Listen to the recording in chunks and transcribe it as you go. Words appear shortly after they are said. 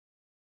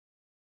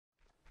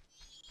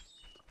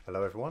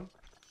Hello everyone,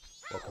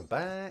 welcome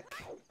back.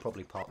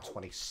 Probably part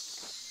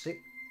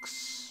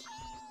 26,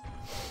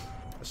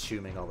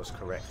 assuming I was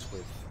correct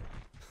with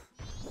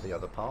the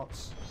other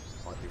parts.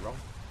 Might be wrong.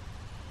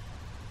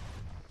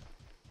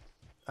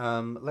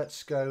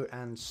 Let's go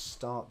and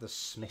start the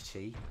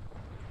smithy.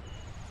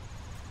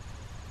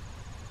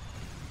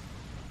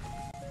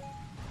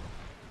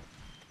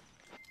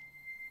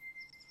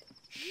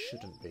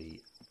 Shouldn't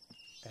be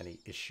any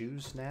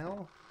issues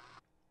now.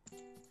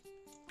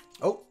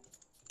 Oh!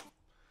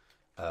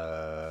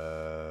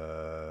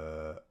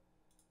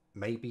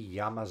 Maybe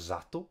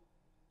Yamazato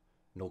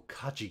no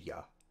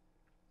Kajiya.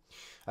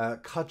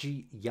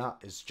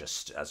 Kajiya is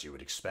just, as you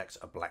would expect,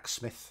 a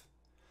blacksmith.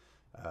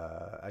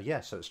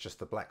 Yeah, so it's just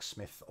the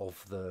blacksmith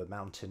of the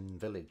mountain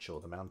village, or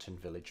the mountain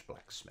village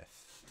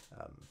blacksmith.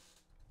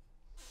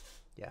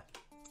 Yeah.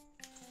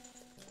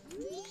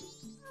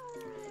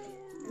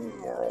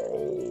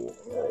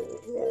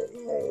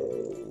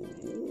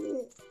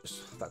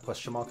 That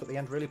question mark at the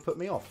end really put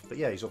me off. But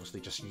yeah, he's obviously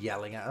just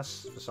yelling at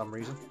us for some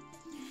reason.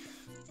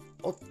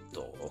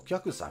 Otto,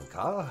 okyaku-san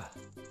ka?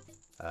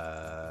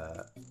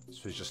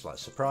 So he's just like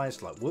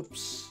surprised, like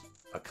whoops,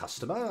 a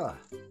customer.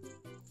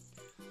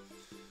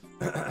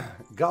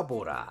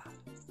 Gabora.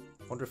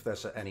 Wonder if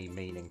there's any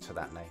meaning to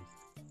that name.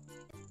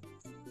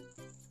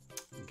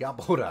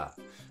 Gabora.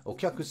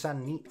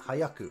 Okyaku-san ni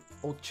hayaku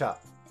ocha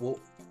wo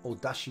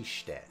odashi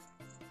shite.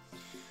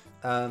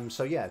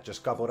 So yeah,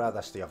 just Gabora,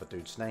 that's the other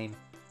dude's name.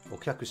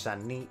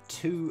 Okyaku-san ni,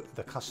 to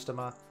the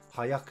customer.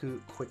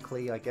 Hayaku,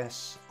 quickly, I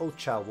guess.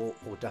 Ocha wo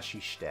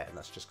odashi shite, and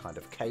that's just kind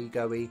of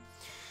keigo-y.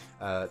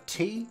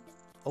 Tea,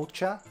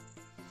 ocha.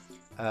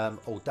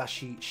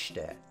 Odashi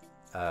shite,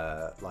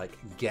 like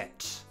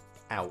get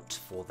out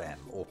for them,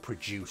 or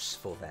produce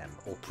for them,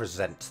 or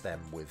present them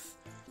with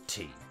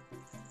tea.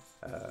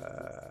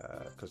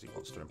 Because he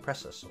wants to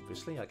impress us,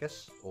 obviously, I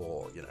guess.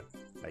 Or, you know,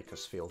 make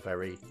us feel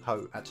very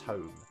at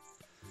home.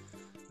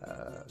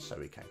 So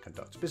he can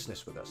conduct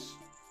business with us.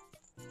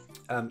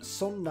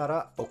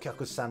 Sonnara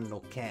okyaku-san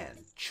no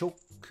ken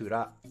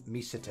chokura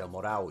misete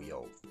morau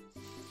yo.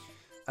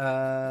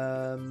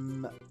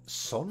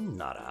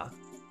 Sonnara?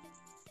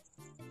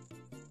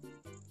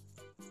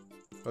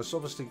 Well, it's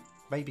obviously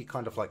maybe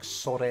kind of like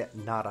sore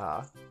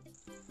nara.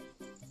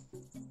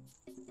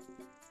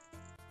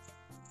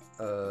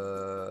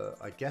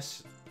 I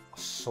guess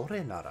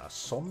sore nara,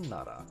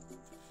 sonnara.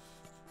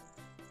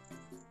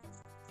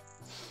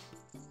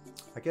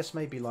 I guess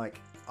maybe like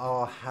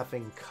our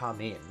having come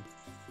in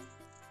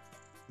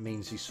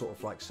means he's sort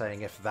of like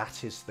saying if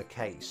that is the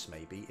case,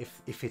 maybe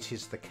if it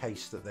is the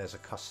case that there's a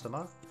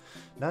customer.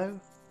 No?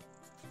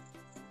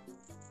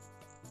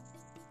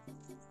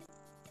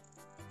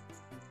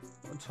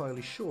 Not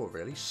entirely sure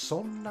really.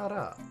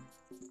 Sonnara.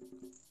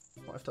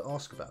 Might have to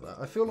ask about that.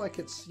 I feel like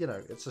it's, you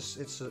know, it's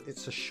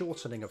a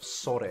shortening of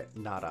sore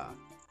nara.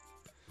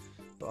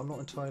 But I'm not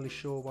entirely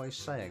sure why he's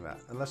saying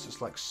that. Unless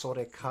it's like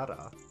sore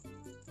kara.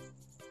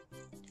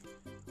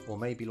 Or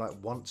maybe like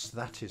once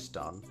that is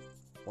done,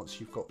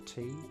 once you've got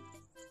tea.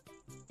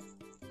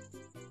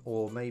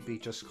 Or maybe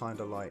just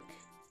kind of like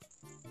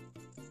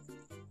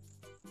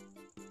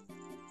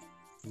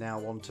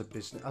now on to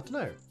business. I don't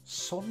know.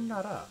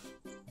 Sonnara.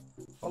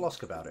 I'll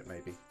ask about it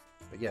maybe.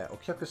 But yeah,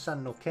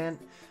 okyaku-san no ken,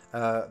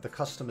 the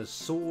customer's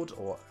sword,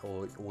 or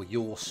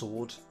your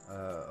sword,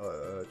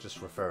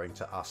 just referring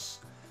to us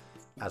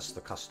as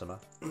the customer.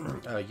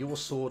 Your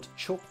sword,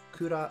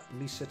 chokura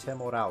misete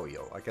morau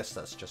yo. I guess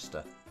that's just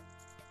a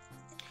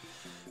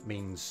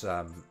means,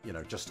 you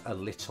know, just a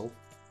little.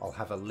 I'll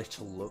have a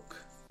little look.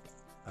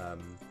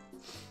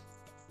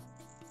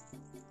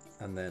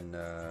 And then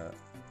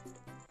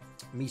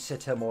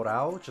misete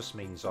morau just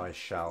means I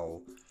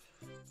shall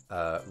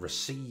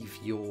receive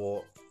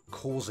your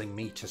causing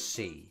me to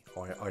see.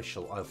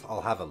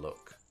 I'll have a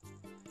look.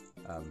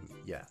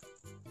 Yeah.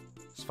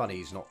 It's funny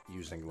he's not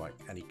using like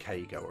any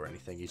keigo or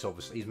anything. He's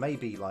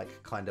maybe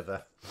like kind of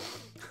a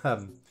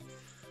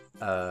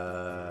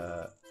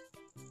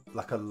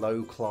like a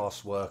low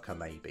class worker,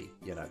 maybe,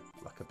 you know,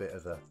 like a bit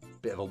of a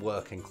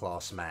working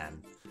class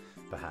man,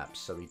 perhaps.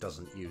 So he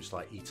doesn't use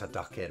like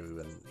itadakeru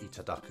and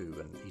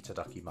itadaku and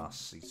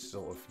itadakimasu. He's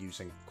sort of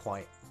using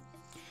quite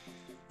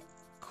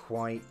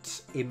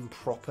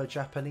improper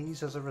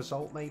Japanese as a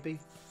result, maybe.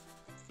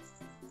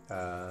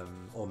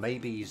 Or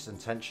maybe he's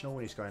intentional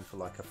and he's going for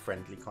like a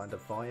friendly kind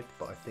of vibe,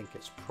 but I think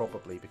it's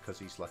probably because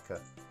he's like a,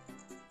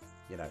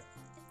 you know,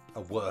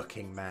 a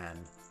working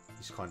man.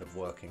 He's kind of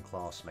working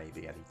class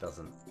maybe, and he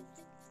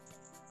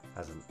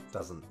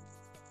doesn't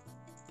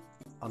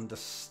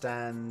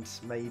understand,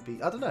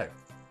 maybe. I don't know.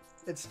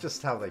 It's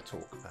just how they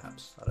talk,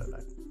 perhaps. I don't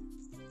know.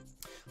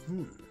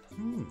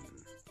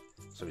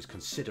 So he's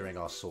considering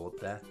our sword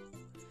there.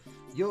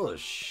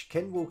 Yosh,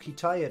 ken wo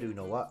kitaeru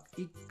no wa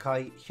 1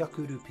 kai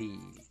 100 rupee.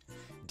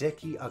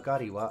 Deki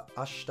agari wa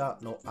ashita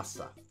no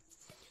asa.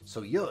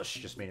 So yosh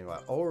just meaning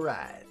like,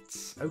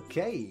 alright,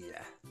 okay.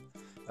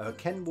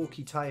 Ken wo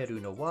kitaeru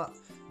no wa,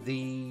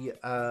 the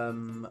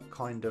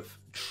kind of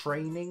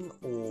training,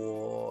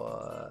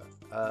 or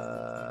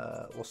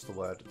what's the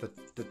word?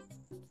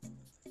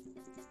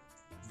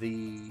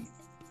 the...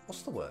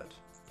 what's the word?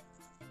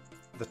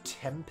 The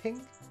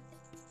temping?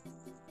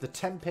 The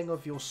temping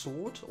of your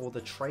sword, or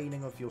the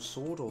training of your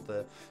sword, or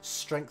the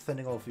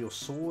strengthening of your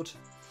sword.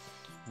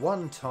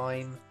 1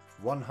 time,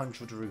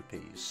 100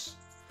 rupees.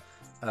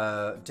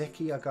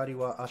 Deki agari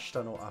wa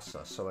ashita no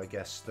asa. So I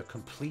guess the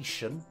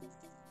completion,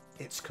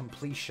 its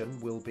completion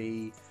will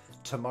be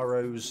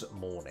tomorrow's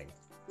morning.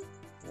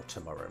 Or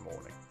tomorrow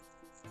morning.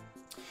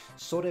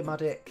 Sore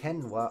made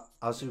ken wa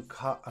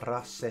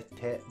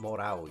azukarasete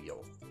morau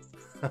yo.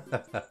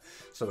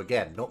 So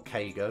again, not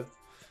keigo.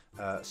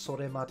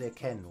 Sore made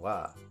ken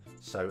wa.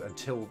 So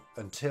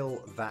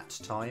until that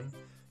time,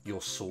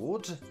 your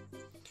sword.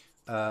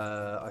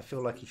 I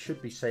feel like he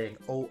should be saying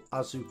o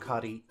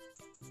azukari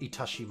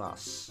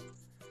itashimasu,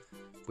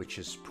 which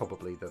is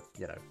probably the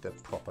the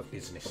proper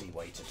businessy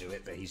way to do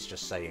it, but he's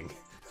just saying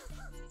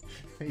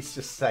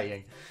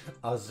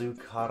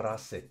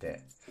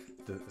azukarasete.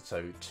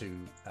 So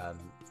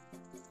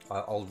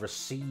I'll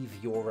receive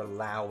your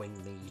allowing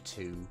me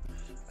to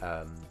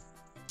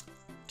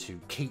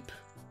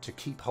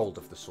keep hold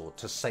of the sword,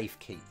 to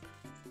safekeep,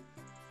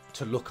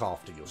 to look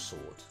after your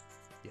sword.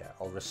 Yeah,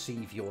 I'll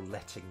receive your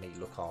letting me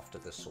look after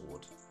the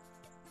sword,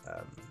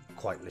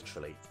 quite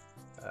literally,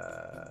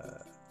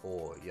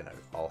 or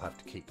I'll have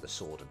to keep the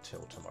sword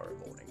until tomorrow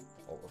morning.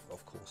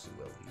 Of course he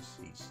will.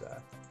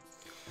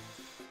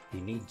 He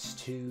needs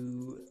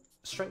to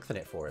strengthen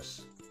it for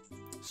us.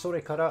 そ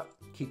れから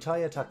鍛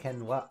えた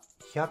剣は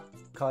100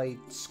回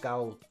使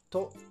う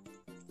と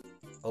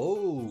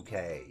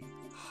OK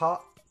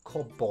は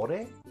こぼ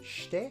れ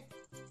して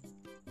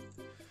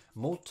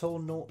元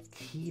の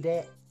切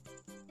れ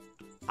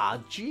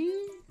味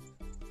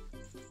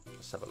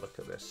Let's have a look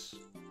at this.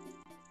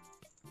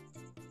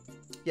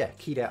 Yeah,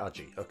 切れ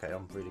味. Okay,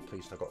 I'm really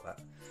pleased I got that.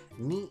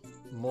 に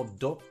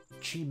戻っ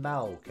ち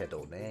まうけ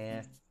ど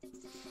ね.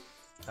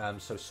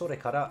 So それ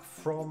から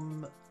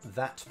from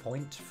that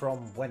point, from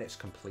when it's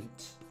complete,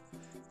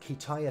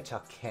 鍛え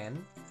た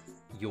剣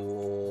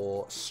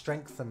your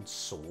strengthened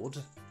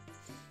sword,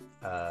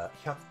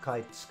 100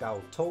回使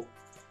うと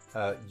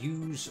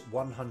use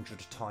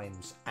 100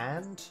 times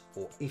and,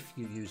 or if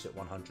you use it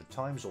 100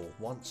 times, or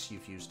once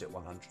you've used it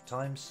 100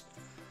 times.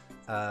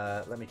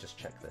 Let me just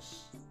check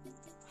this.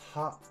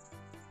 は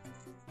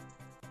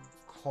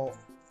こ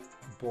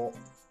ぼ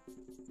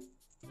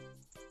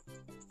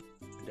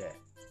れ.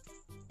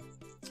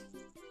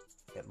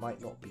 It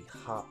might not be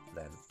ha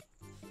then.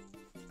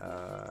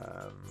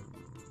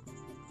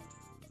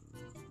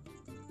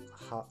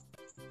 Ha.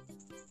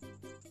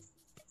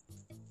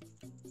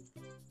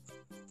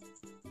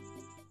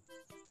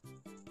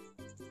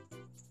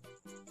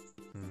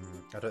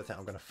 I don't think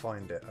I'm going to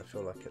find it. I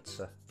feel like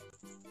it's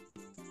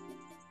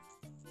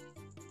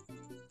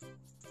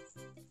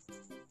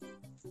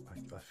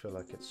I feel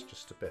like it's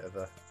just a bit of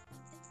a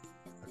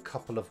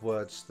couple of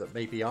words that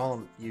maybe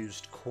aren't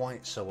used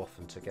quite so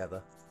often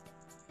together.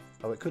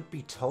 Oh, it could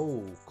be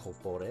to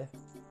kobore.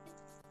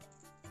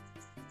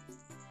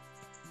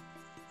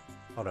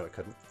 Oh no, it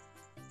couldn't.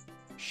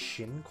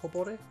 Shin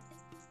kobore?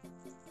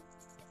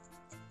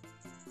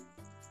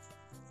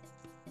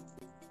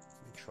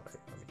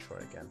 Let me try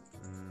again.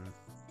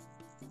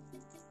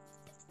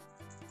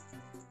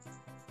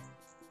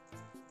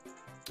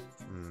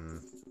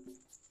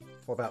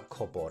 What about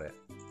kobore?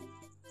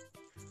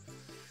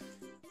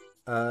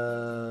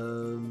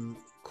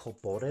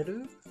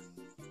 Koboreru?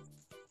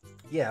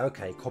 Yeah,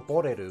 okay.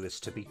 Koboreru is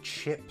to be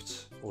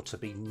chipped or to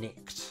be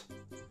nicked.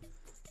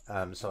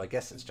 So I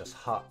guess it's just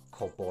ha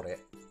kobore.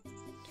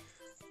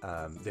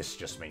 This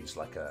just means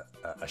like a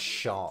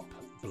sharp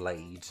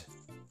blade.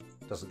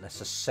 Doesn't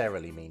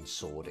necessarily mean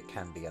sword. It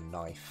can be a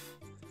knife.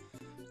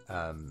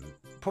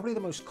 Probably the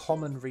most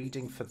common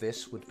reading for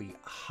this would be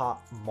ha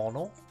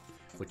mono,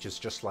 which is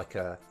just like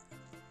a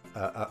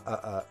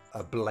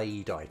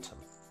blade item.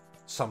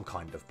 Some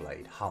kind of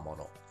blade. Ha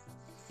mono.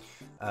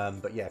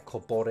 But yeah,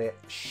 kobore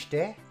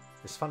shite.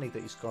 It's funny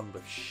that he's gone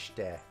with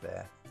shite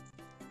there.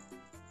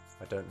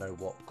 I don't know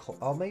what...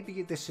 Oh,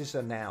 maybe this is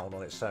a noun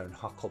on its own.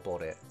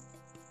 Hakobore.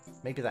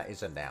 Maybe that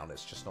is a noun.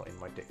 It's just not in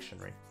my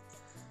dictionary.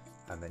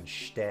 And then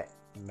shite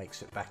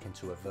makes it back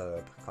into a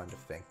verb kind of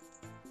thing.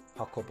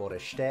 Hakobore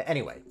shite.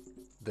 Anyway,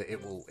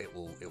 it will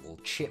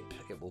chip.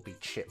 It will be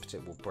chipped.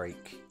 It will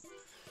break.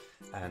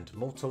 And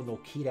moto no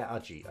kire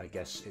aji. I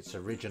guess its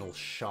original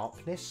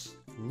sharpness.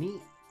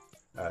 Ni.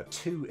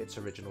 To its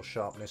original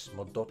sharpness.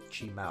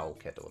 Modochi mao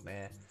kedo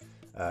ne.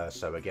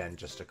 So again,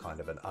 just a kind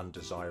of an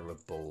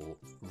undesirable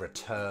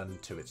return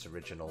to its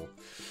original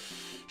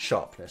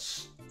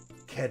sharpness.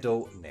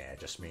 Kedo ne,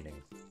 just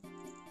meaning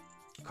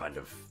kind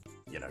of,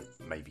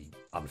 maybe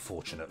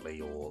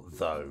unfortunately or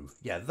though.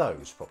 Yeah,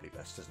 though's probably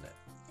best, isn't it?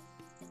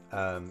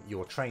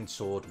 Your trained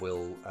sword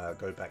will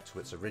go back to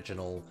its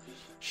original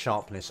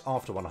sharpness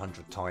after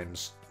 100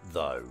 times,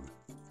 though.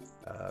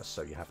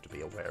 So you have to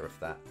be aware of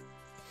that.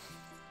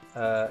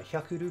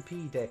 100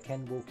 rupee de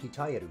ken wo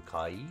kitaeru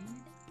kai?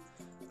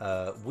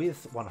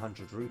 With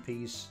 100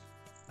 rupees,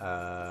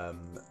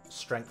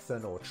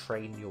 strengthen or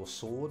train your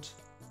sword.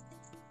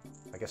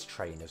 I guess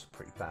train is a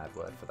pretty bad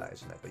word for that,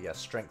 isn't it? But yeah,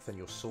 strengthen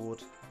your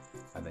sword.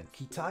 And then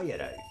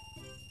kitaere.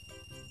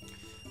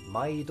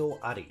 Maido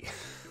ari.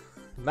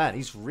 Man,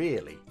 he's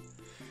really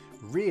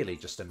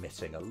just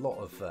emitting a lot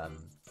of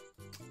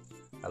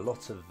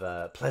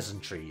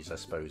pleasantries, I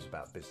suppose,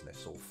 about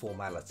business or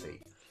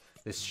formality.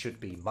 This should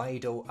be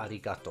Maido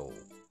arigato.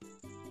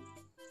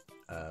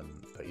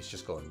 But he's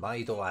just going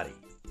Maido ari,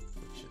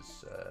 which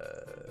is,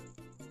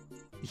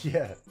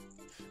 yeah,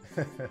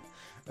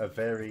 a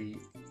very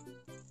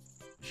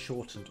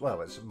shortened,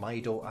 well, it's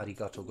Maido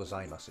arigato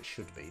gozaimasu, it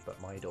should be, but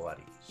Maido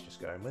ari is just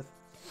going with.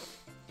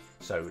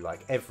 So,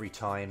 like, every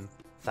time,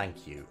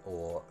 thank you,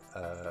 or,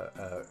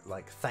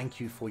 like, thank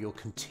you for your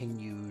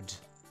continued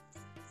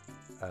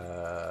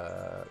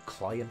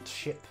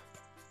clientship.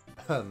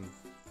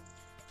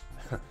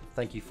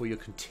 Thank you for your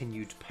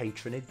continued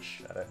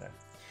patronage. I don't know.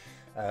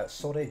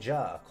 それじ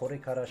ゃあ、これ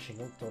から仕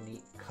事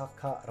にか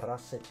から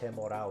せて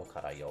もらう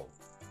からよ。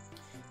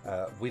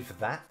With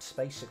that,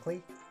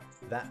 basically,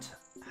 that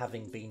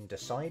having been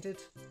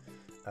decided,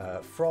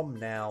 from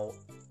now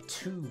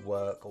to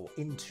work or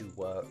into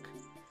work,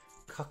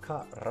 か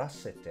から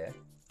せて、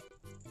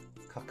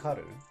かか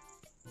る。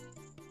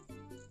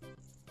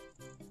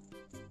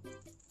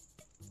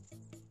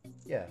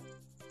Yeah,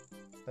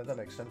 that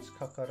makes sense.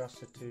 かから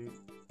せて、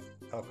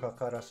か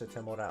からせて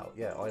もらう.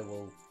 Yeah, I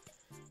will.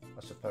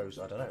 I suppose,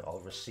 I don't know,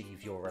 I'll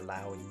receive your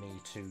allowing me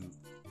to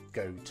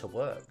go to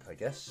work, I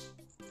guess.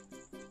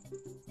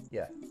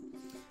 Yeah.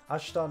 明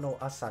日の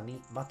朝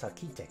にまた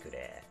来てく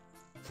れ.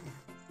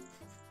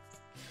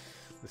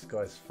 This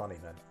guy's funny,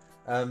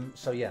 man.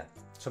 So yeah,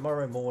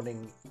 tomorrow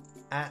morning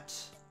at,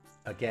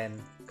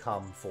 again,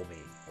 come for me,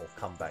 or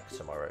come back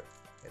tomorrow.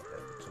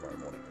 Tomorrow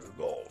morning.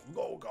 Go,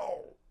 go,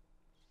 go.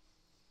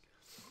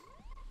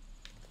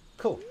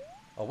 Cool.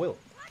 I will.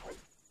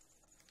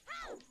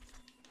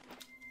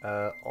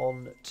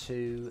 On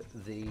to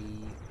the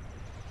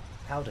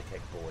powder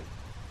keg boy.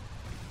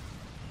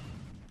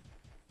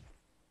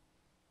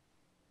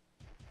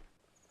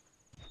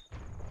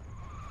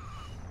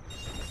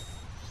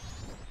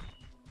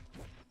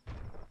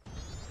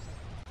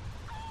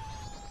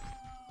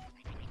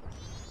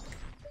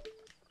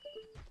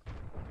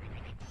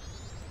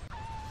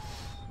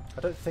 I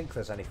don't think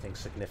there's anything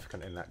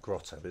significant in that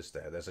grotto, is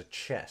there? There's a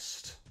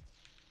chest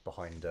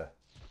behind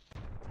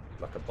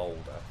like a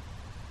boulder.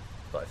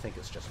 But I think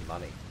it's just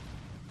money,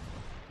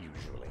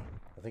 usually.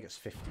 I think it's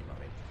 50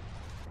 money.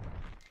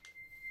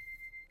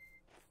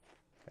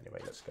 Anyway,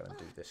 let's go and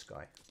do this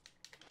guy.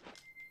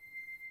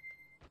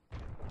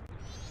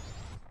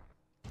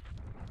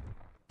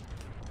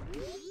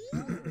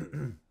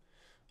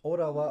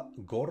 Ora wa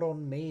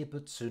Goron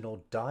meibutsu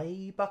no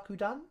dai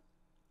bakudan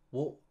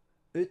wo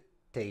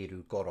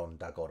utteiru Goron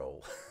da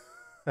Goro.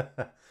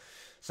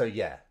 So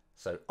yeah,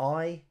 so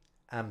I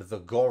am the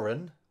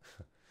Goron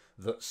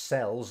that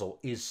sells or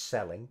is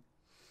selling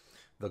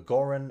the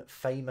Goron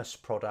famous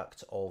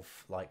product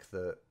of like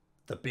the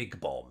big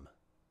bomb,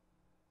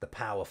 the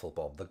powerful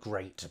bomb, the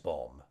great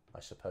bomb, I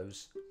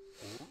suppose.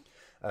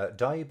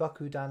 Dai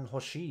bakudan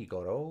hoshii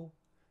Goro.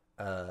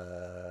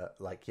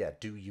 Like, yeah,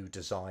 do you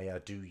desire,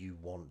 do you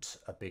want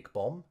a big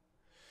bomb?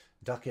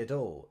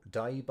 Dakedo,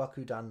 dai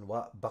bakudan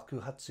wa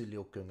bakuhatsu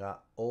ryoku ga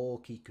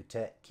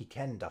ookikute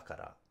kiken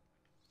dakara.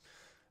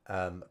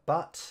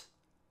 But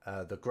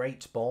the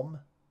great bomb,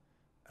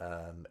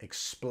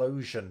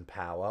 explosion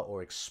power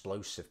or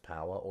explosive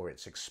power, or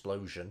its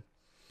explosion,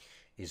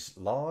 is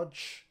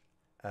large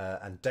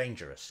and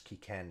dangerous.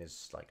 Kiken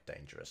is like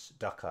dangerous.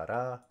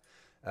 Dakara,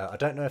 I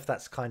don't know if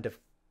that's kind of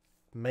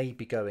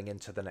maybe going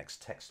into the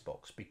next text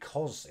box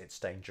because it's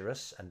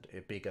dangerous and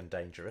big and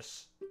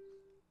dangerous.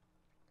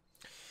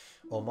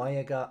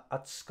 Omae ga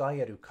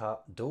atsukaeru ka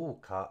dou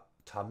ka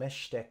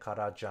tameshite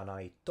kara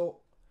janai to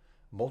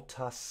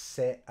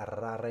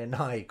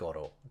motaseranai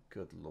goro.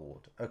 Good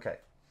lord. Okay.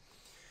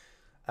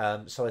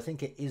 So I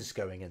think it is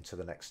going into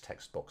the next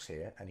text box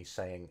here, and he's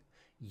saying,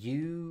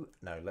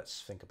 no,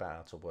 let's think about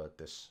how to word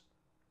this.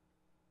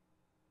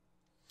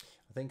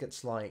 I think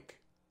it's like,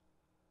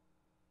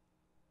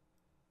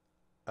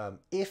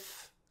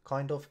 if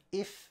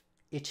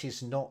it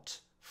is not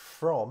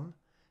from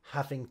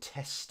having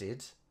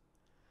tested,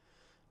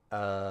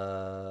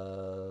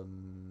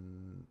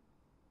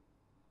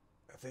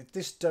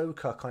 this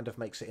doka kind of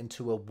makes it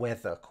into a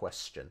whether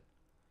question,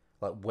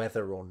 like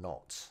whether or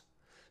not.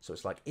 So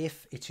it's like,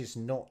 if it is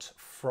not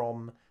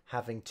from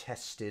having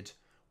tested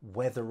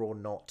whether or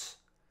not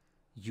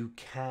you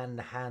can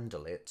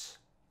handle it,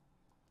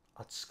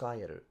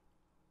 atsukaeru.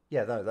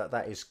 Yeah, no,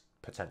 that is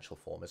potential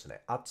form, isn't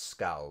it?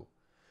 Atsukau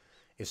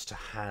is to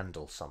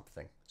handle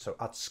something. So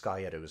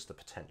atsukaeru is the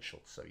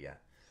potential. So yeah.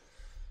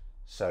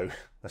 So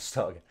let's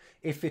start again.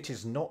 If it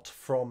is not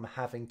from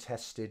having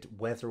tested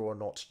whether or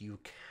not you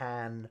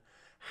can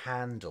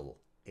handle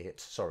it,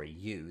 sorry,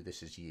 you,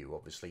 this is you,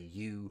 obviously,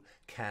 you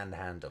can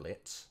handle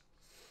it.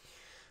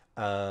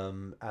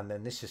 And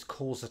then this is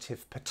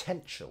causative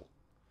potential.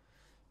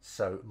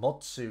 So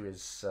motsu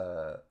is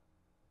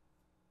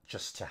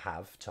just to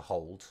have, to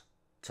hold,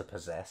 to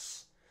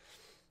possess.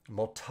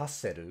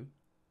 Motaseru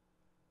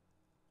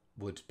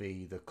would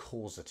be the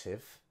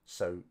causative,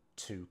 so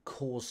to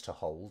cause to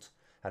hold,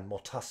 and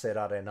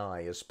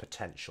motaserarenai is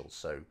potential,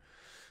 so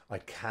I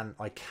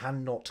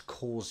cannot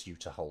cause you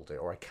to hold it,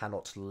 or I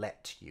cannot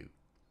let you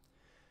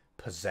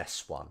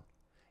possess one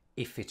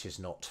if it is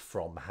not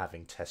from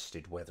having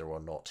tested whether or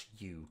not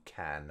you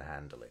can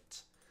handle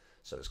it.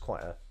 So it's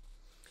quite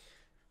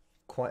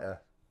a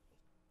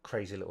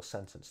crazy little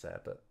sentence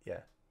there, but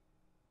yeah,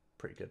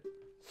 pretty good.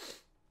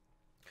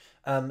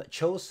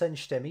 Chousen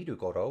shite miru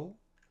goro.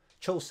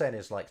 Chousen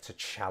is like to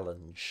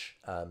challenge,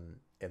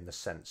 in the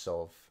sense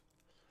of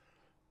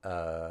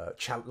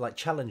like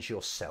challenge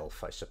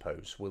yourself, I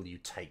suppose. Will you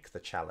take the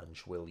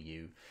challenge? Will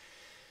you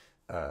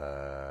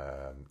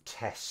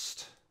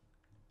test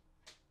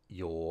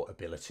your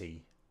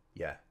ability?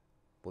 Yeah.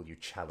 Will you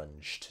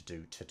challenge to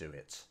do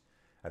it?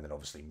 And then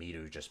obviously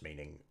miru just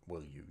meaning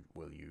will you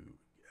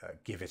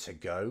give it a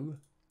go?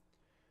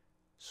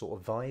 Sort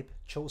of vibe.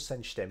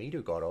 Chousen shite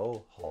miru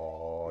goro.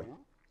 Hai.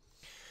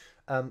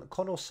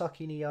 Kono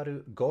saki ni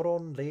aru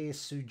goron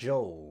resu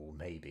jou,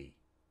 maybe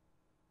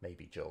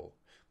jou.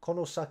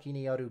 Kono saki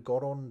ni aru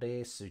goron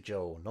resu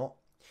jou no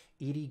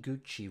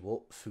iriguchi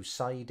wo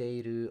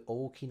fusaideiru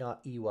oukina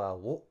iwa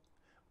wo.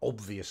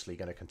 Obviously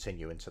going to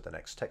continue into the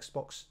next text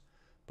box,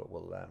 but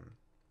we'll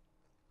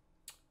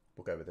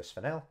go with this for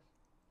now.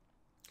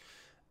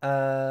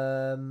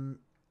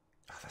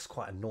 That's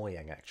quite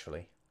annoying,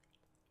 actually.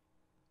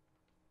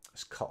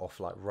 It's cut off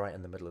like right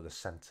in the middle of the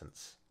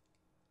sentence.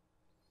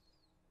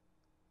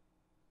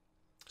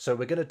 So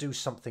we're going to do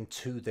something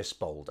to this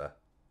boulder,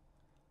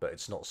 but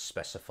it's not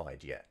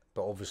specified yet.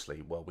 But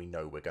obviously, well, we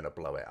know we're going to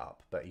blow it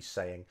up. But he's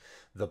saying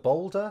the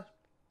boulder,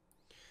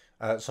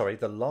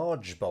 the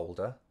large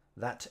boulder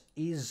that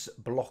is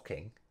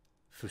blocking.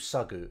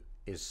 Fusagu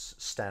is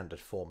standard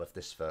form of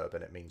this verb,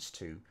 and it means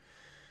to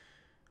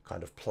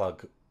kind of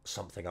plug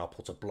something up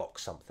or to block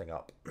something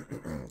up.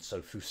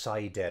 So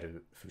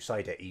fusaideru,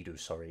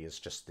 sorry, is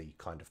just the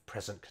kind of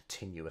present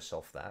continuous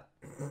of that.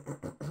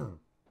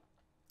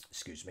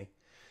 Excuse me.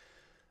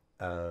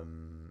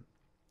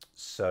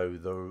 So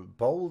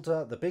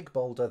the big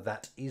boulder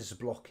that is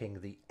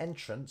blocking the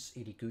entrance,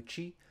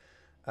 iriguchi,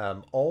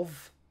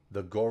 of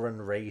the Goron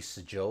Race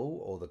Jo,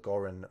 or the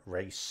Goron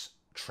Race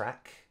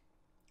track.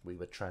 We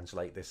would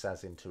translate this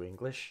as into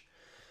English.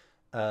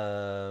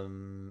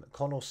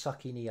 Kono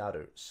saki ni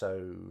aru.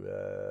 So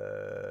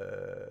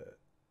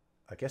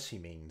I guess he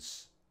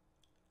means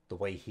the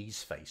way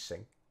he's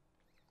facing,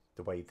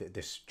 the way that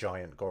this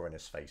giant Goron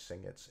is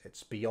facing.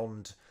 It's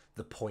beyond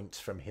the point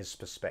from his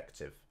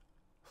perspective.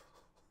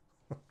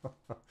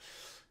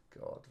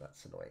 God,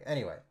 that's annoying.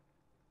 Anyway,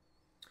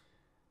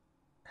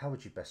 how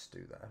would you best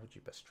do that? How would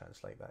you best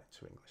translate that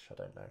to English? I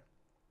don't know.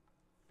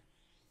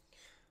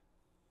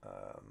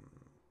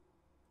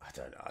 I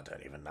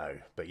don't even know.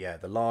 But yeah,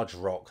 the large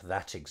rock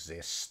that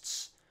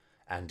exists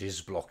and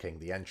is blocking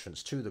the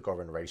entrance to the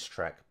Goron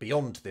racetrack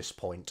beyond this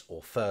point,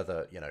 or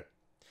further, you know,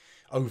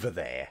 over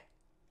there,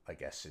 I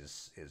guess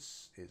is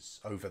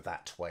over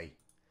that way,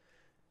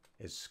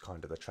 is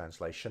kind of the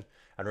translation.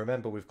 And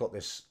remember, we've got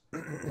this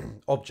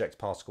object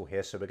particle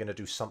here, so we're going to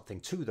do something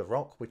to the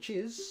rock, which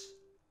is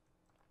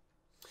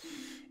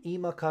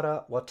Ima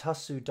kara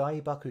watasu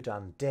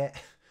daibakudan de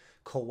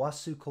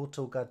kawasu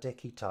koto ga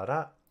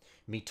dekitara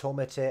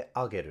mitomete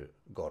ageru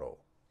goro.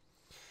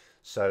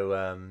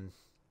 So,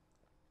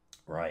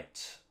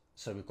 right.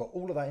 So we've got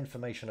all of that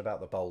information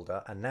about the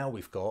boulder, and now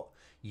we've got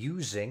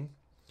using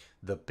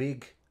the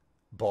big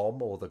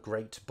bomb, or the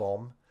great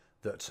bomb,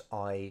 that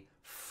I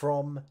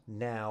from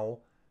now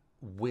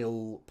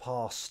will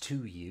pass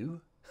to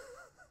you.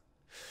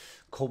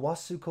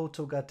 Kawasu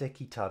koto ga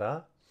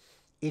dekitara,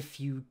 if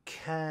you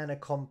can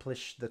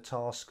accomplish the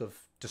task of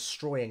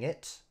destroying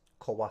it,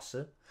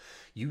 kawasu,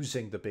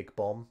 using the big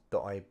bomb that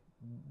I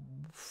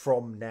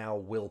from now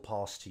will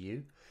pass to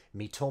you,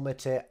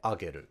 mitomete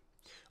ageru,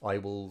 I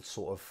will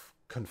sort of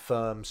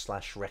confirm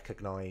 /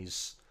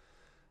 recognize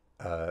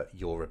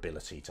your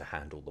ability to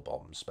handle the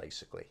bombs,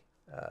 basically.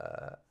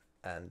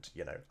 And,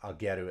 you know,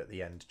 ageru at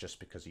the end, just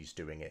because he's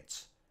doing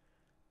it,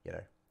 you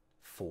know,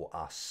 for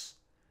us.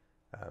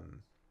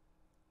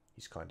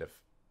 He's kind of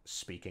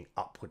speaking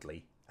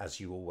upwardly, as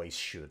you always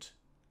should.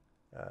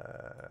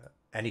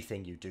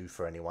 Anything you do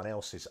for anyone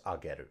else is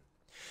ageru.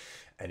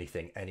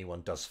 Anything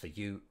anyone does for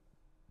you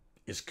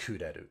is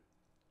kureru.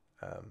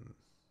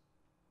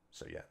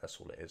 So yeah, that's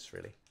all it is,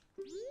 really.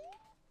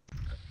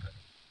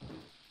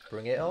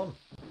 Bring it on.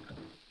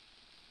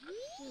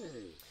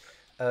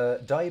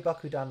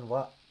 Daibakudan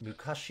wa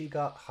mukashi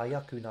ga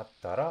hayaku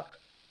nattara.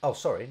 Oh,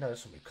 sorry, no,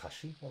 it's not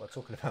mukashi. What am I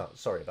talking about?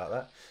 Sorry about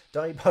that.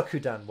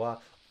 Daibakudan wa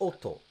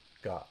oto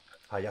ga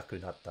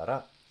hayaku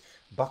nattara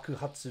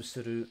bakuhatsu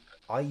suru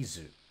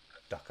aizu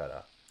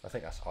dakara. I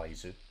think that's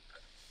aizu.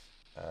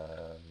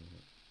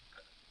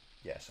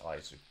 Yes,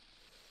 aizu.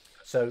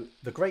 So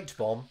the great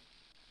bomb,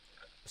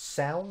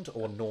 sound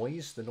or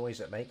noise, the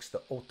noise it makes,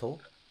 the oto,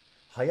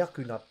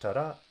 hayaku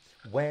nattara,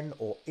 when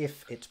or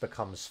if it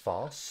becomes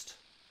fast.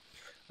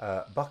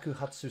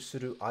 Bakuhatsu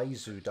suru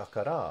aizu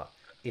dakara,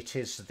 it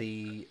is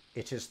the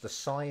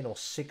sign or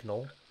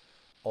signal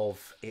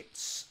of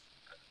its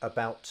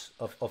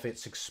of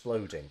its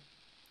exploding.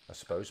 I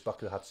suppose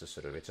bakuhatsu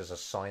suru. It is a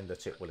sign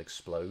that it will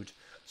explode.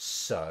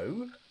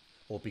 So,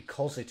 or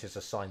because it is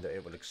a sign that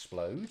it will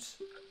explode.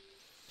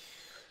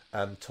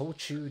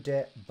 Tochu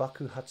de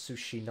bakuhatsu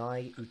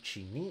shinai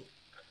uchi ni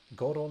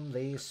goron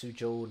reisū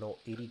jō no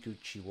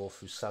iriguchi wo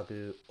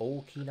fusagu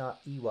oukina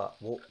iwa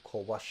wo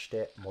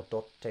kowashite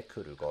modotte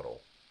kuru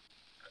goro.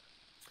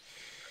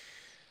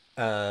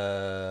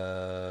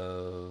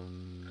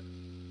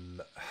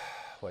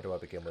 Where do I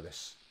begin with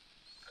this?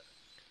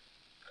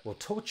 Well,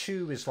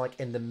 tochu is like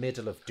in the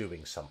middle of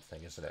doing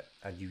something, isn't it?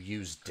 And you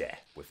use de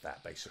with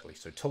that, basically.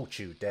 So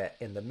tochu de,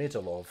 in the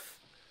middle of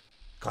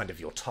kind of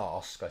your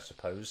task, I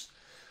suppose.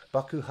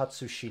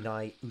 Bakuhatsu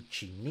shinai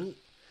uchi ni,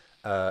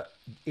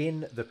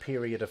 in the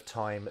period of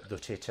time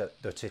that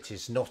it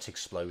is not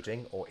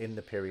exploding, or in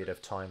the period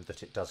of time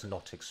that it does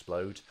not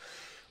explode,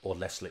 or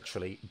less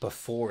literally,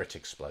 before it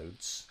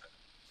explodes.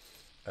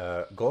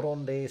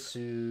 Goron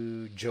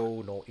reisū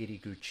jō no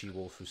iriguchi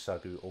wo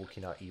fusagu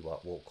oukina iwa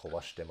wo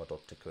kowashite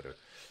modotte kuru.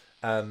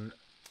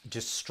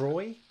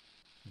 Destroy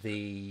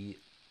the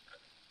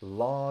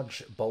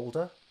large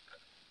boulder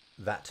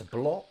that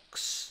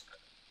blocks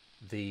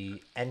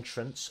the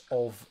entrance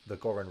of the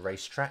Goron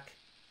racetrack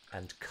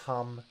and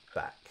come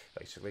back,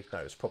 basically. No,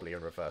 it's probably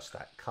in reverse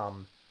that.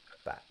 Come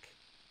back.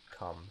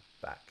 Come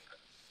back.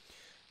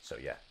 So,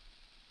 yeah.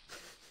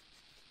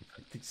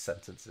 These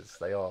sentences,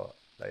 they are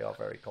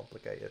very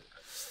complicated.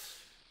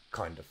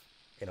 Kind of,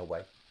 in a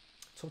way.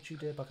 Tochu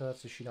de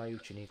bakuhatsu shinai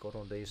uchi ni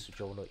goron reisū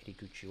jō no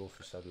iriguchi wo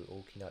fusagu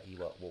oukina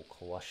iwa wo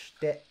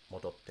kowashite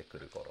modotte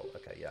kuru goro.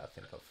 Okay, yeah, I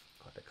think I've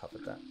kind of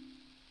covered that.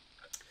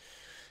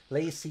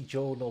 Reisi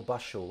jō no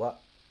basho wa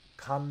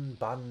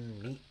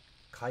kanban ni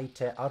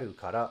kaite aru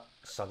kara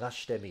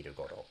sagashite miru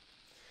goro.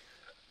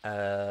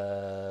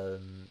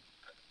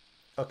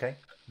 Okay,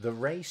 the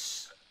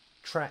race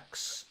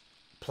track's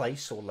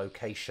place or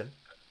location.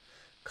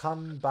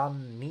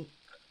 Kanban ni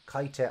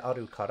kaite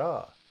aru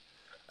kara,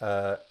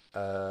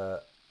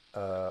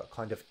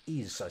 kind of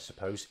is, I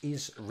suppose,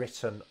 is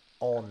written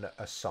on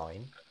a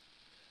sign.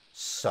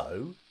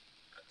 So,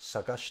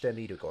 sagashite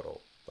miru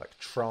goro, like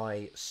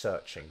try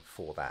searching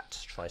for that.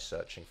 Try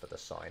searching for the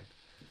sign.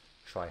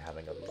 Try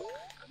having a look.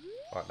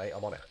 Alright, mate,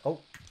 I'm on it. Oh!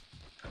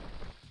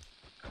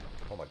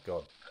 Oh my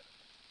god.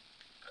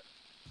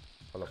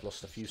 Well, I've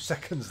lost a few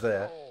seconds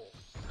there.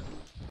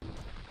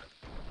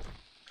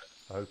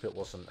 I hope it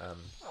wasn't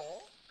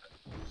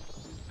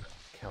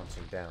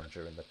counting down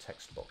during the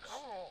text box.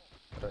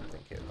 I don't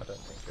think it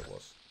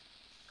was.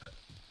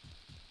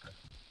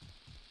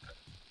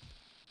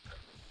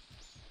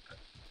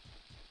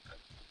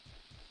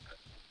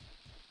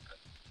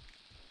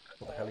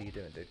 What the hell are you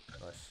doing, dude?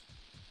 Nice.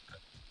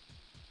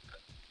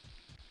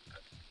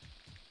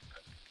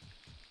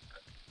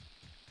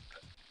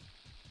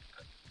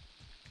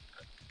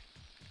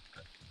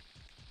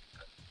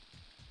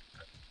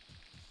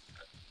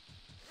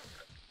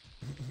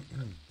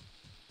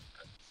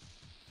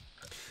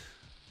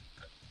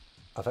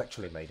 I've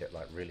actually made it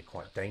like really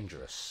quite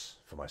dangerous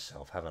for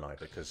myself, haven't I?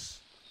 Because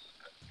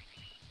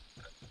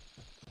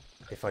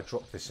if I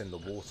drop this in the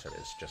water,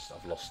 it's just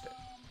I've lost it.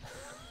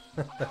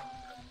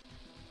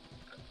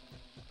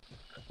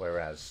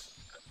 Whereas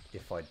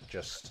if I'd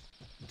just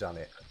done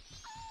it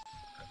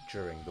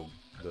during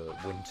the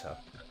winter,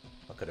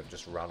 I could have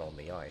just run on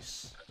the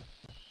ice.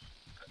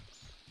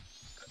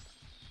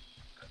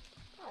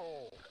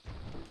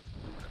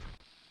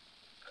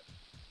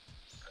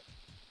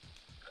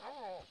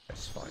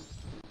 It's fine.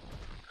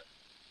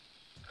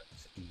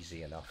 It's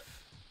easy enough.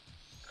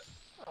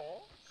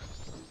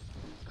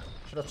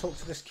 Should I talk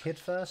to this kid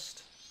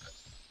first?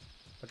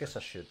 I guess I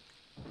should.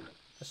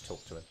 Let's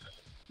talk to him.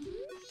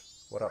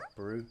 What up,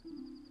 Brew?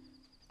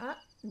 Ah,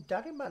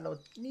 Daruma no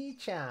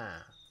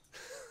Ni-chan.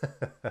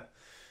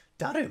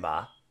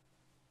 Daruma?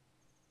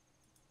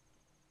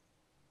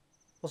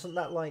 Wasn't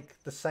that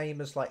like the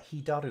same as like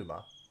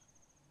Hidaruma?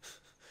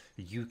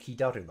 Yuki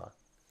Daruma?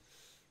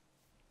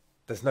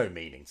 There's no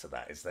meaning to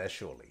that, is there,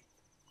 surely?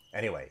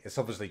 Anyway, it's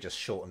obviously just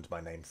shortened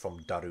my name from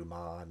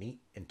Darumani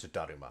into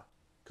Daruma,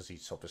 because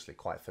he's obviously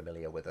quite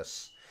familiar with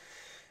us.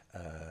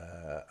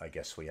 I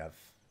guess we have...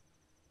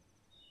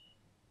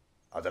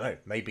 I don't know,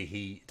 maybe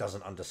he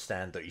doesn't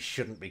understand that he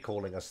shouldn't be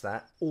calling us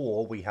that,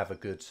 or we have a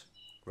good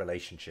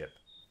relationship,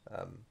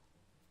 and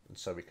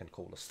so we can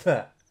call us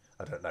that.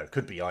 I don't know,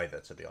 could be either,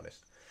 to be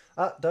honest.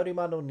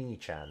 Daruma no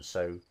Ni-chan,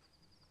 so...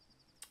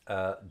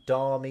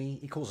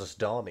 Dami, he calls us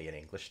Dami in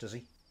English, does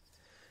he?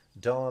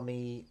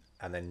 Dami,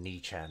 and then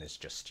Ni-chan is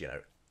just, you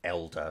know,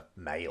 elder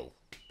male,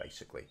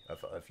 basically,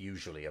 of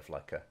usually of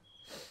like a,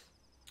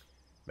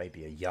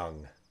 maybe a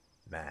young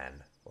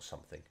man or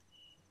something.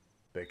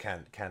 But it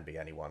can be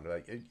anyone.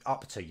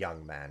 Up to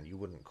young man, you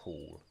wouldn't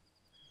call,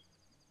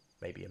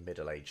 maybe a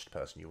middle-aged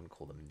person, you wouldn't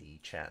call them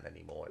Ni-chan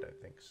anymore, I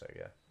don't think, so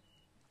yeah.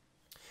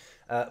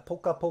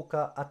 Poka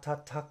poka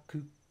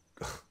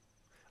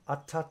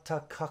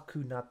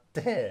atatakaku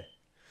natte.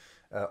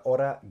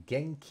 Ora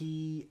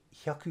genki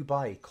 100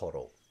 bai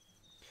koro.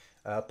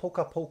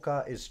 Polka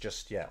polka is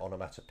just, yeah,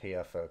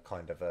 onomatopoeia for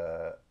kind of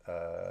a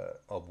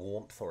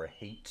warmth or a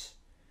heat.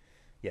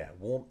 Yeah,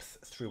 warmth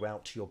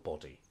throughout your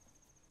body.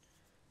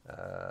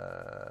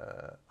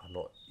 I'm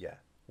not, yeah,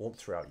 warmth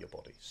throughout your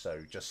body.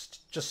 So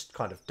just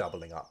kind of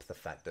doubling up the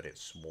fact that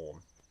it's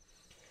warm.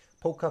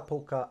 Polka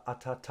polka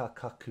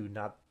atatakaku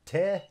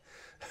natte.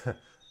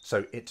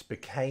 So it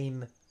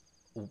became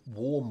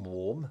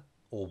warm,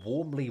 or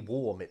warmly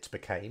warm it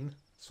became,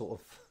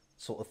 sort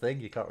of thing.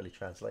 You can't really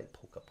translate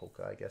polka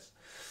polka, I guess.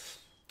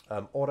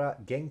 Ora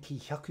genki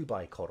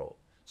hyakubai koro.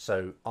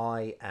 So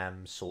I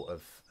am sort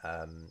of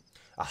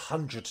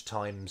 100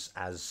 times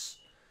as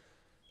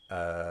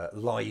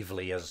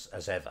lively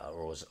as ever,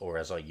 or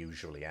as I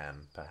usually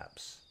am,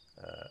 perhaps.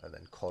 And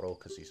then koro,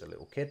 because he's a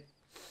little kid.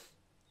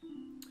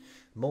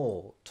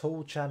 Mo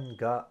to-chan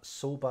ga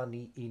soba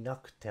ni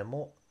inakute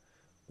mo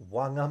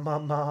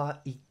wagamama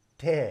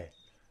itte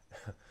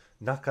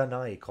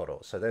nakanai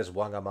koro. So there's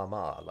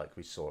wagamama, like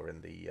we saw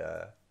in the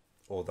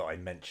or that I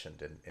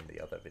mentioned in the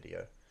other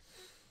video.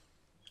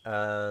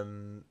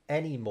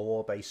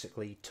 Anymore,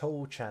 basically.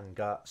 To-chan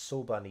ga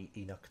soba ni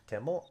inakute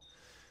mo,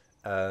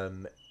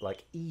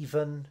 like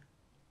even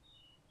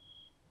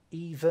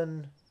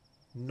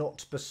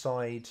not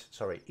beside,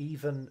 sorry,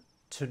 even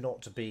to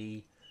not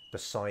be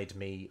beside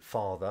me,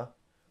 father,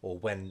 or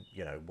when,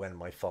 you know, when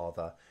my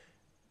father.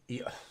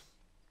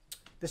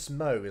 This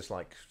mo is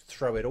like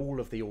throw it all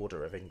of the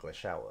order of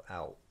English out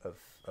of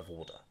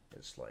order.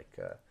 It's like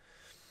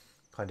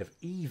kind of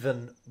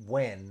even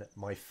when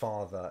my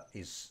father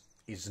is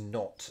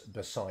not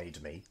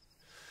beside me.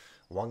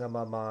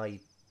 Wagamama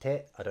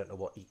ite. I don't know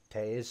what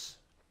ite is.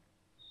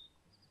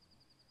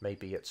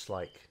 Maybe it's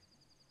like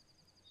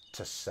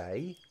to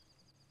say.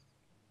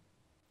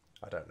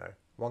 I don't know.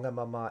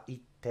 Wagamama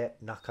ite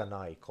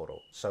nakanai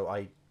koro. So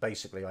I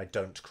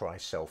don't cry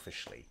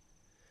selfishly,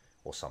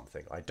 or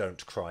something. I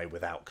don't cry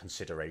without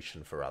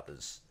consideration for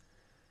others.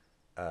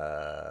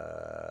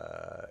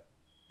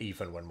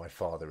 Even when my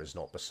father is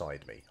not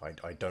beside me.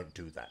 I don't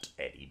do that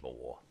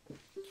anymore.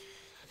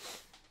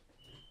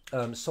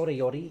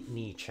 Soreyori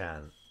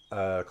ni-chan.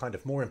 Kind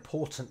of more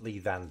importantly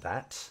than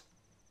that.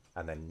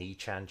 And then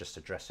ni-chan just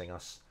addressing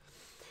us.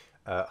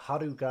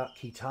 Haru ga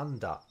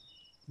kitanda.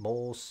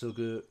 Mo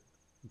sugu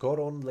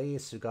goron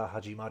resu ga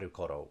hajimaru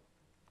koro.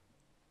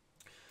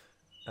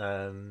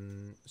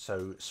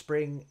 So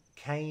spring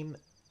came,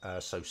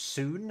 so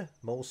soon,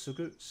 mo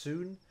sugu,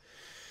 soon.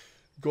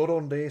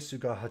 Goron resu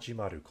ga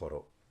hajimaru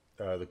koro.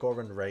 The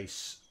Goron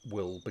race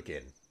will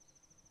begin.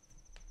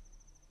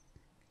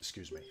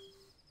 Excuse me.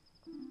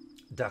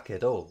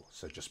 Dakedo,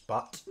 so just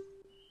but.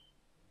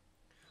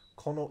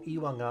 Kono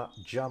iwa ga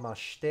jama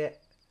shite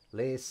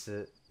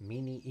resu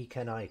mini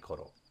ikenai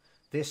koro.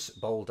 This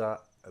boulder,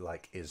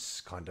 like,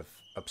 is kind of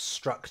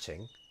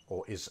obstructing,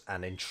 or is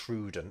an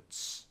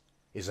intrudence,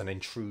 is an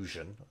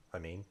intrusion, I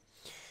mean.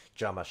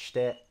 Jama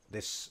shite,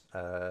 this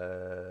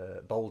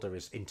boulder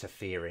is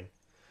interfering.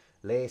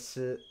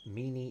 Resu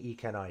mini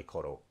ikenai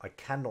koro. I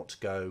cannot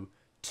go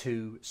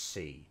to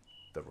see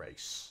the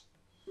race.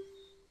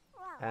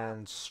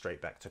 And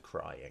straight back to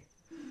crying.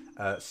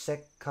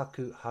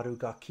 Sekkaku haru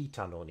ga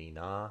kita no ni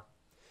na.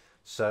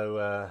 So,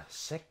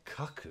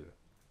 sekkaku.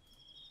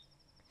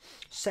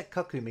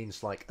 Sekkaku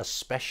means like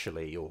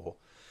especially, or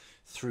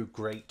through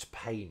great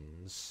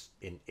pains,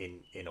 in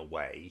a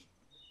way.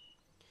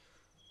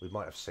 We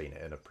might have seen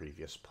it in a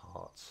previous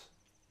part.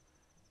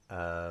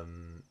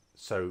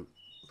 So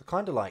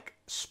kind of like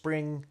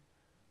spring,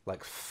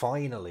 like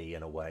finally,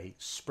 in a way,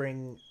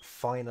 spring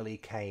finally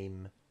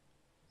came,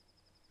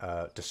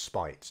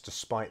 despite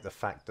the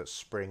fact that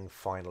spring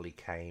finally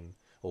came,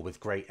 or with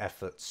great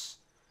efforts,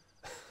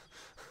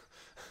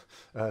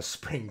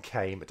 spring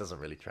came. It doesn't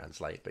really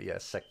translate, but yeah,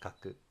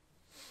 sekkaku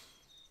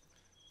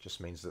just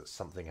means that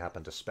something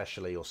happened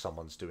especially, or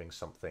someone's doing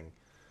something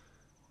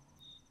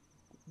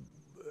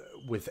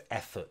with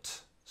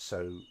effort,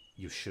 so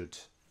you should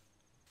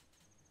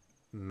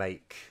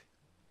make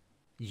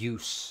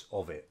use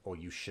of it, or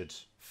you should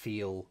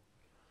feel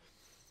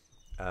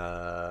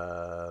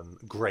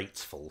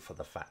grateful for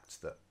the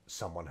fact that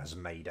someone has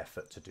made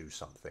effort to do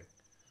something.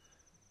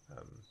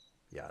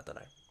 Yeah, I don't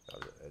know.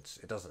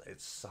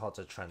 It's hard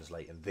to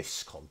translate in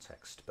this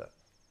context, but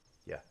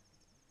yeah.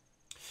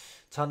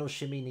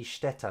 Tanoshimi ni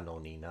shiteta no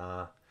ni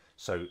na.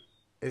 So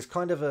it's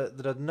kind of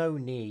the no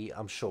ni,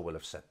 I'm sure we'll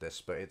have said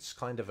this, but it's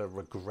kind of a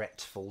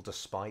regretful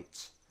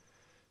despite.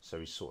 So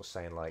he's sort of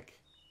saying like,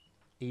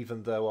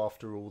 even though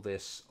after all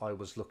this I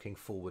was looking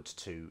forward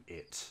to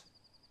it.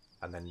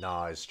 And then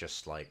na is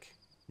just like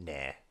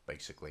nah,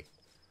 basically.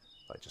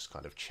 Like just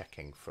kind of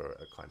checking for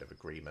a kind of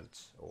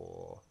agreement,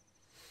 or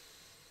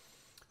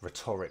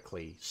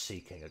rhetorically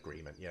seeking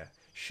agreement, yeah.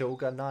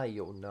 Shoga nai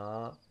yo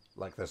na,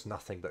 like there's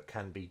nothing that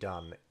can be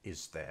done,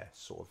 is there,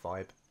 sort of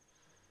vibe.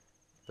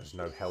 There's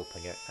no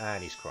helping it.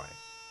 And he's crying.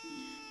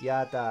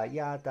 Yada,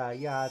 yada,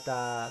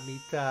 yada,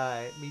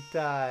 mitai,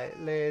 mitai,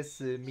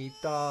 resu,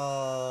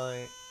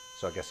 mitai.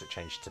 So I guess it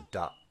changed to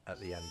da at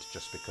the end,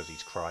 just because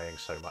he's crying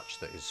so much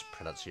that his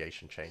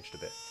pronunciation changed a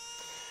bit.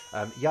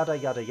 Yada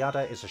yada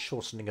yada is a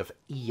shortening of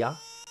iya,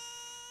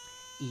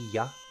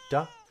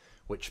 iyada,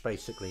 which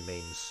basically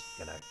means,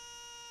 you know,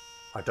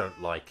 I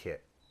don't like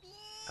it.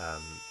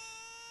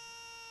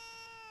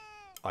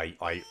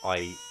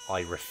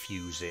 I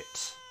refuse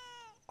it.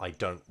 I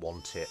don't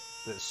want it.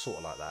 It's sort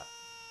of like that.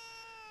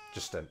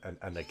 Just a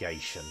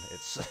negation.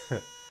 It's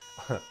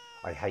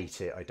I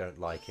hate it. I don't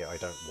like it. I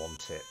don't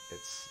want it.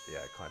 It's, yeah,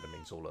 it kind of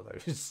means all of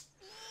those.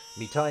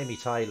 Mitai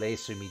mitai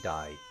lesu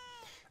midai.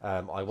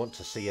 I want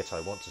to see it.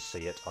 I want to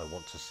see it. I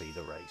want to see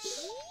the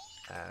race.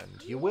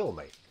 And you will,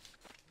 mate.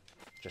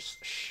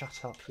 Just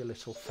shut up your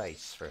little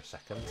face for a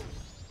second.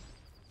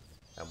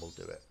 And we'll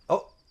do it.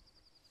 Oh!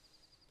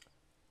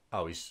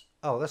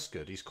 Oh, that's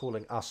good. He's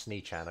calling us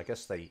Nichan. I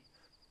guess they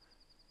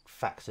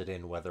factored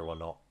in whether or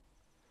not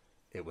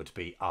it would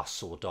be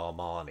us or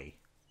Darmani.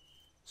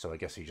 So I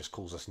guess he just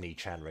calls us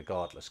Nichan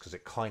regardless, because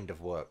it kind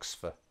of works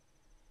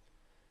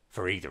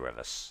for either of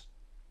us.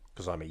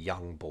 Because I'm a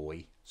young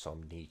boy, so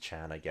I'm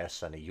Nichan, I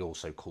guess, and he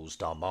also calls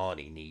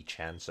Darmani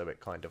Nichan, so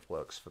it kind of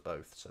works for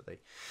both. So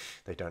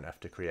they don't have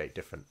to create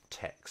different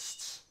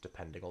texts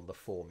depending on the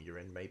form you're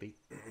in, maybe.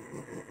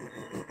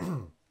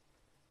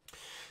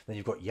 Then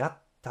you've got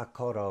Yatta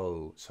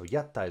Koro. So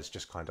Yatta is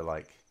just kind of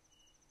like,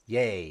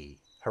 yay,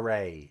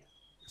 hooray,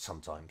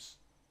 sometimes.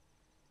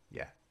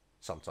 Yeah,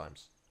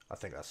 sometimes. I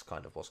think that's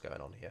kind of what's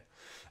going on here.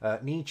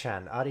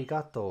 Ni-chan,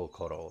 arigato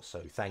koro.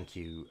 So thank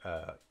you,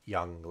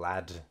 young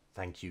lad.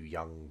 Thank you,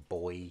 young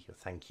boy.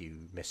 Thank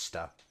you,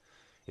 mister,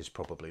 is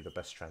probably the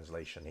best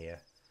translation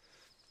here.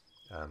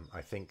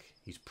 I think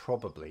he's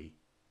probably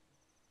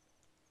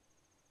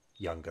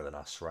younger than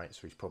us, right?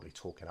 So he's probably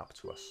talking up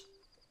to us.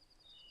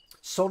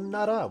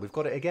 Sonnara, we've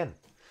got it again.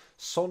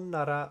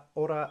 Sonnara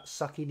ora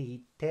saki ni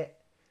itte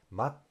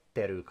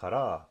matteru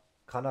kara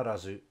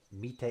kanarazu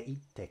mite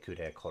itte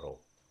kure koro.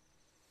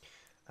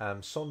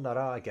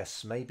 Sonnara, I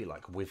guess maybe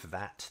like with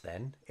that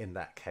then, in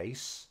that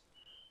case.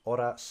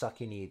 Ora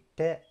saki ni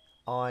itte,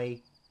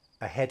 I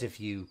ahead of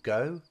you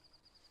go.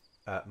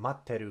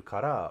 Matteru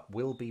kara,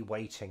 will be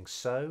waiting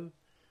so.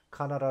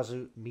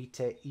 Kanarazu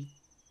mite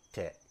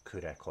itte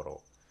kure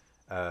koro.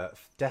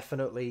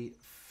 Definitely,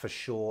 for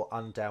sure,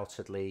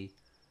 undoubtedly,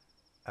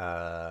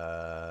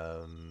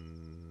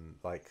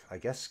 like, I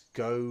guess,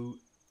 go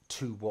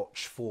to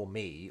watch for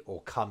me,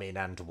 or come in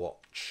and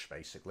watch,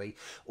 basically.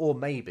 Or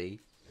maybe,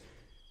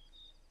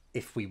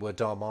 if we were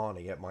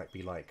Darmani, it might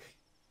be like,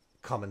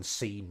 come and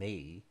see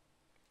me.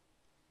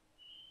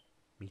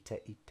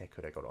 Mite ite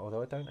kure koro.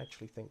 Although I don't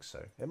actually think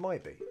so. It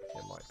might be.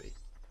 It might be.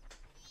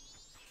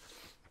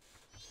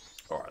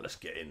 Alright, let's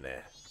get in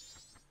there.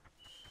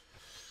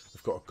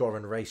 We've got a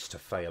Goran race to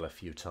fail a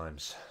few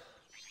times.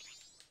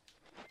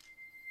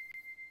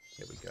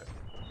 Here we go.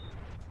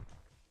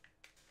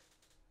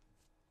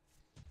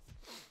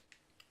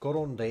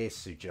 Goron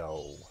desu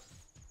jo.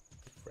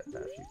 Read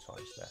that a few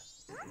times there.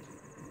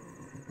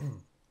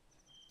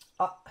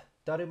 Ah,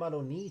 Daruma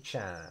no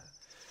Ni-chan.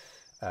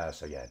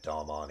 So yeah,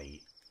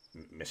 Darmani,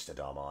 Mr.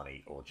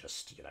 Darmani, or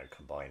just, you know,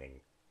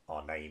 combining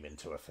our name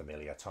into a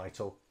familiar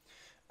title.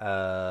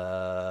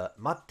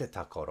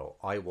 Matte koro,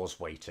 I was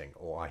waiting,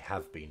 or I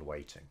have been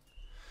waiting.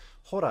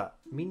 Hora,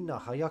 minna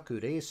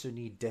hayaku reisu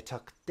ni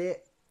detakute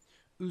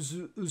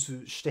uzu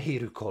uzu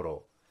shiteiru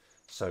koro.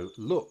 So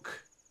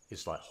look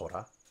is like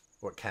hora,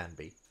 or it can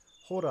be.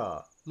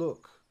 Hora,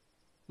 look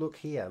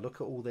here,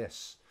 look at all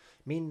this.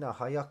 Minna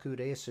hayaku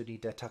reisu ni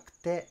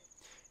detakute,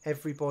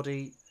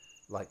 everybody,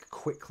 like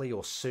quickly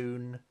or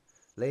soon.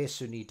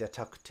 Reisu ni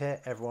detakute,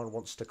 everyone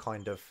wants to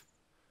kind of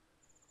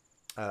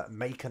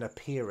make an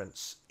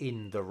appearance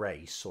in the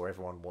race, or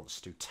everyone wants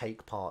to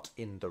take part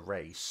in the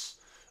race.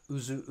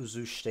 Uzu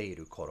uzu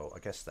shiteiru koro. I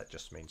guess that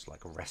just means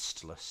like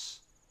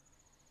restless.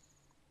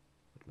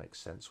 Would make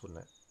sense,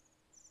 wouldn't it?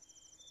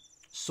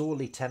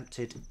 Sorely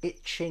tempted,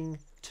 itching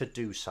to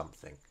do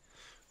something.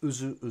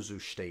 Uzu uzu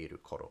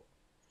shiteiru koro.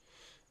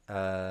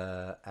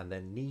 And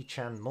then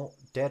ni-chan mo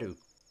deru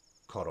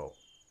koro.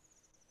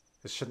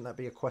 Shouldn't that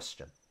be a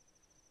question?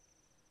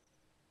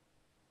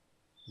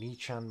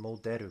 Ni-chan mo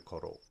deru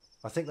koro.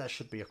 I think that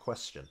should be a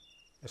question.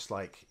 It's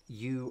like,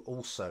 you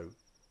also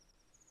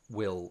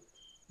will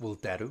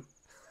deru.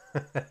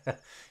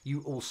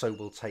 You also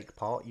will take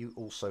part. You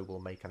also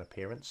will make an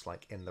appearance,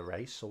 like in the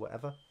race or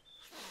whatever.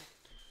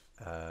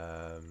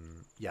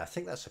 Yeah, I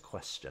think that's a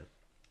question.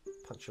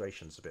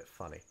 Punctuation's a bit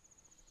funny.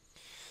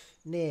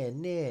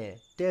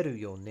 Ne, deru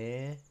yo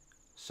ne.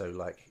 So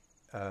like,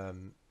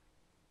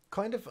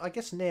 kind of, I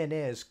guess ne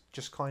is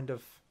just kind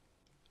of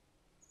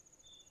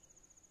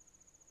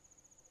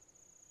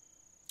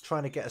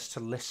trying to get us to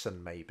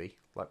listen, maybe,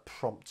 like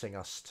prompting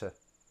us to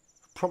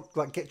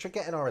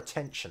getting our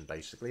attention,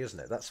 basically, isn't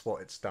it? That's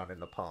what it's done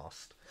in the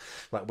past.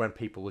 Like when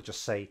people would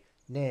just say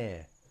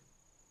ne,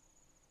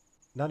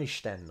 nani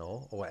shiten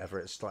no, or whatever.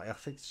 It's like, I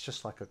think it's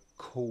just like a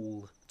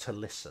call to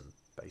listen,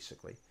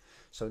 basically.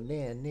 So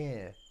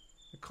ne,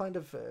 kind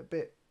of a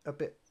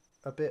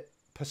bit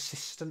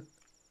persistent.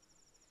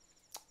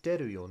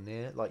 Deru yo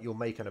ne, like you'll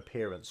make an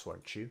appearance,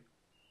 won't you?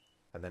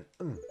 And then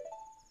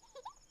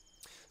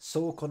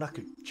So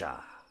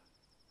konakucha.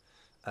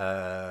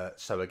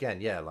 So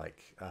again, yeah,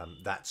 like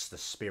that's the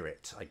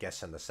spirit, I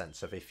guess, in the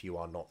sense of if you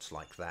are not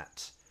like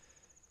that,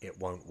 it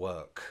won't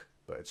work,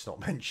 but it's not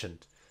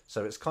mentioned.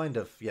 So it's kind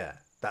of, yeah,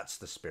 that's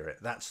the spirit.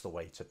 That's the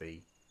way to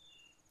be.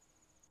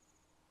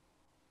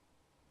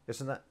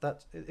 Isn't it?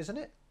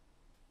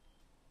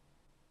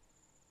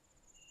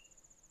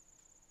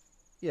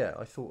 Yeah,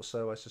 I thought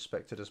so. I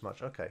suspected as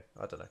much. Okay,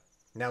 I don't know.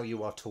 Now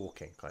you are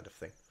talking, kind of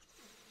thing.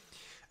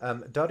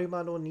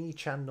 Daruma no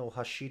ni-chan no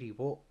hashiri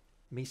wo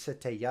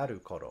misete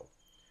yaru koro.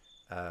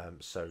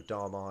 So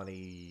Darmani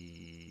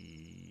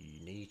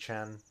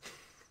ni-chan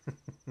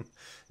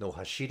no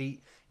hashiri,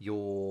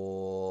 your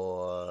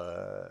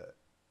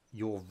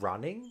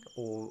running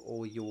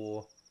or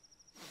your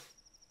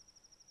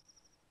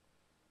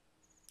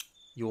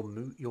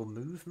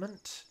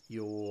movement,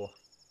 your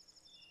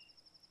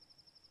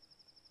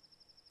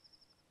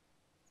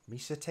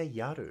misete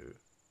yaru.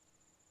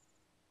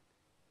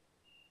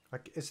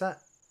 Like, is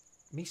that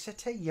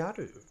misete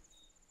yaru?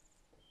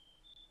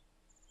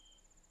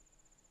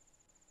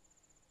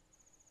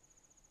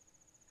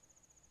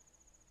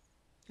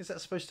 Is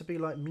that supposed to be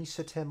like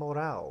misete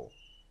moral?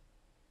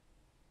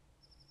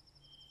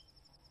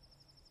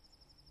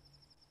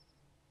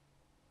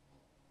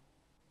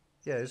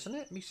 Yeah, isn't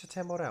it?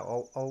 Misete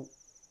moral.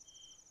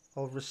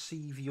 I'll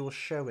receive your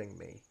showing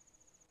me.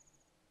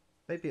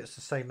 Maybe it's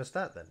the same as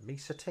that then.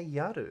 Misete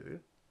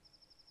yaru?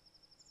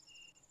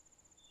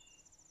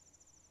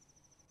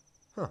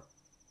 Huh.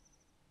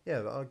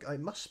 Yeah, I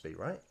must be,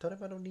 right?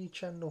 Daruma no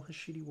ni-chan no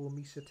hashiri wo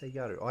misete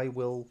yaru. I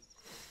will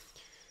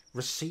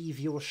receive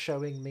your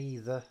showing me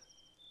the...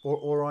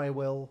 Or I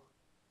will...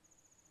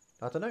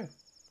 I don't know.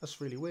 That's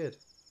really weird.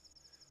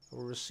 I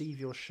will receive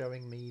your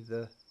showing me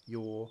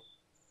your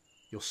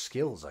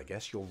skills, I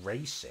guess. Your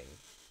racing.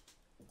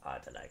 I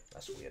don't know.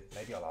 That's weird.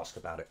 Maybe I'll ask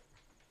about it.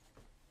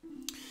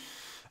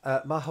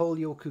 Mahou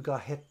yoku ga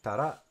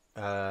hettara.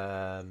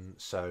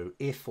 So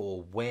if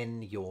or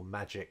when your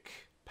magic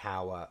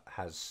power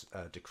has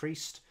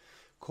decreased,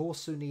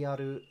 kosu ni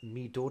aru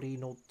midori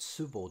no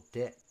tsubo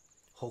de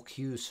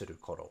hokyu suru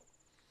koro.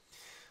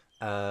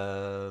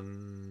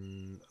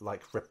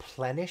 Like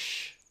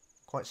replenish,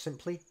 quite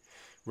simply.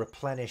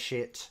 Replenish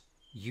it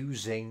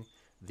using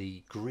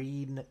the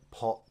green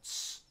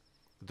pots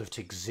that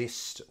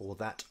exist or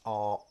that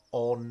are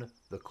on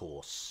the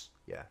course.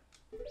 Yeah,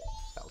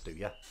 that'll do,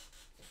 yeah.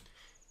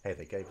 Hey,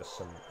 they gave us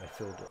some, they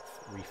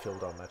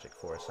refilled our magic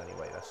for us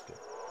anyway, that's good.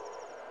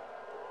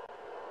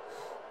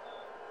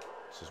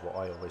 This is what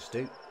I always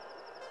do.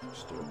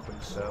 Just do a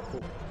quick circle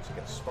to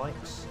get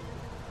spikes.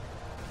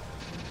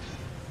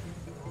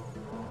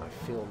 I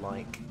feel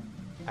like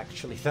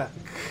actually that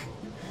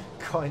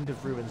kind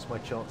of ruins my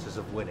chances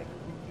of winning.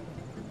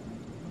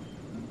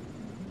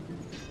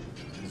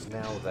 Because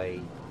now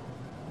I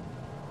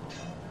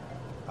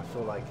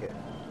feel like it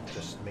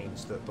just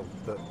means that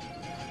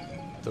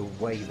the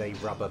way they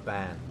rubber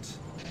band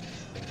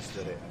means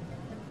that it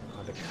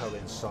kind of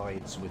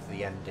coincides with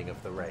the ending of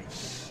the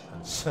race.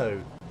 And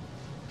so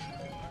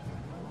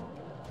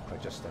I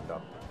just end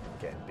up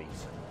getting beaten.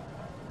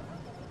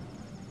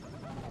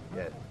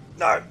 Yeah.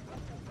 No!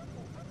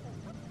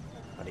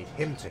 I need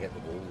him to hit the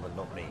wall and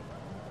not me.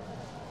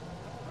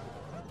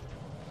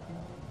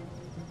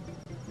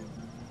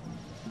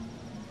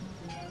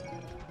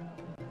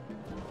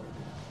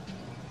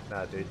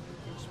 Nah, dude.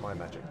 It's my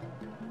magic.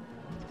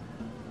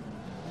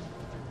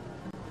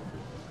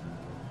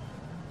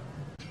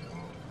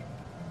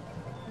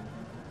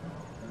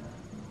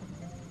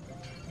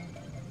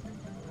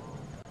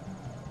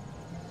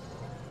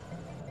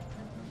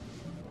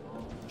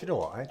 Do you know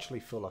what? I actually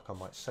feel like I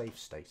might save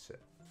state it.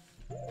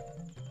 So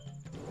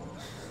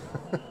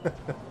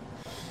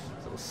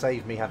it'll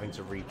save me having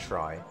to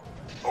retry.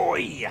 Oh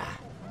yeah!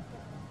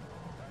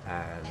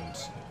 And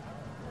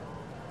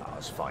oh,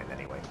 it's fine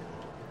anyway.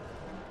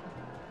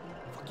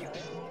 Fuck you!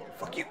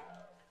 Fuck you!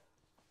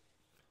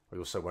 We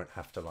also won't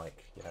have to,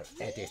 like, you know,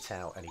 edit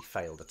out any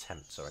failed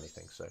attempts or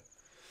anything. So,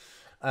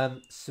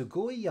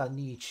 sugoi ya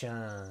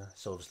ni-chan.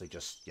 So obviously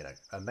just, you know,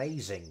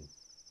 amazing,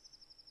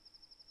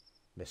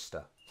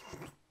 Mister.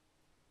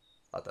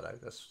 I don't know.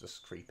 That's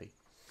just creepy.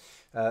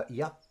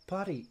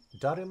 Yappari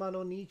daruma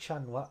no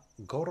ni-chan wa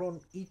goron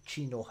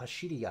ichi no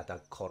hashiri ya da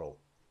koro.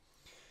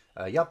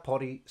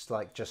 Yappari is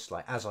like just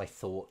like as I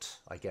thought,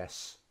 I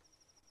guess.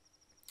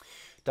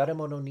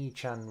 Daruma no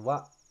ni-chan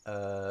wa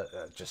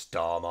just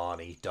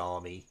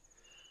Dami.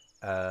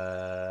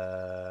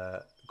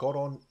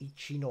 Goron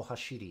ichi no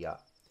hashiriya.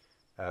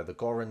 The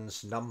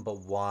Goron's number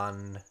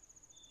one.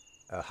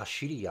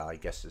 Hashiriya, I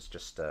guess, is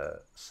just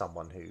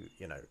someone who,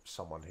 you know,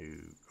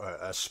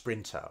 a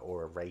sprinter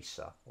or a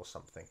racer or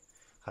something.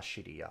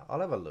 Hashiriya.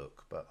 I'll have a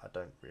look, but I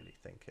don't really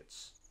think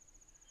it's.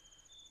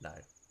 No,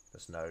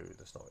 there's no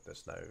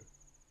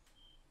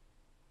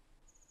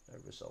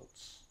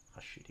results.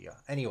 Hashiriya.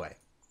 Anyway,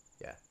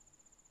 yeah,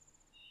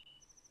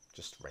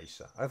 just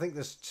racer. I think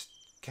this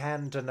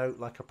can denote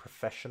like a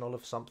professional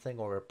of something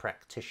or a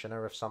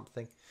practitioner of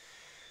something.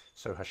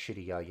 So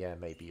Hashiriya, yeah,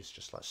 maybe it's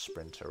just like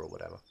sprinter or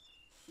whatever.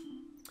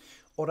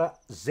 Ora,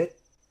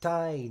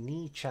 い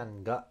兄ちゃ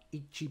んが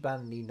一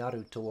番にな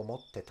ると思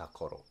ってた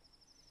頃.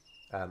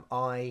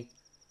 I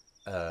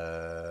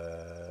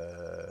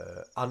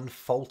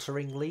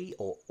unfalteringly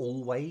or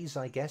always,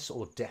 I guess,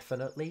 or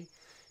definitely,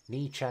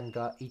 兄ちゃん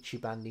が一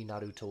番にな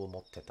ると思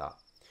ってた.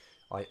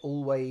 I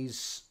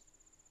always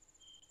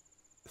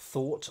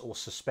thought or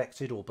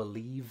suspected or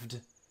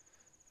believed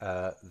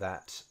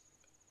that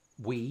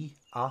we,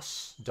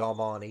 us,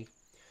 Darmani,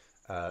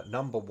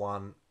 number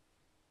one,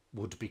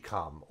 would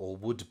become or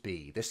would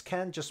be. This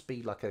can just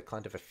be like a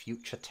kind of a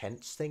future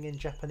tense thing in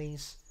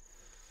Japanese.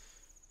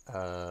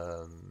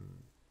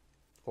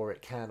 Or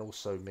it can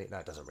also mean, no,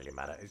 it doesn't really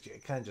matter.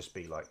 It can just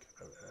be like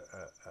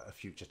a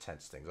future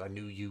tense thing. I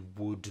knew you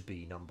would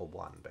be number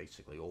one,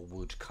 basically, or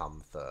would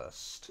come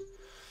first.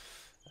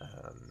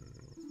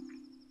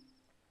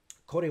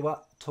 これ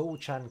は父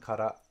ちゃんか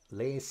ら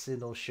レース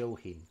の商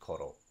品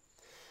頃.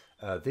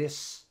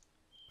 This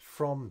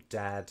from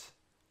dad,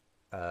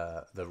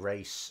 the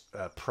race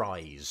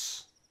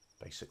prize,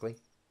 basically.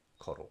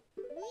 頃.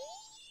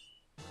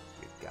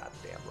 You're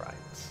goddamn right.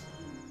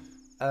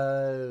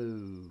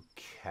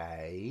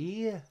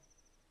 Okay.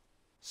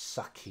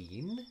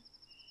 Sakin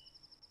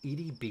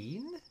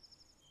iribin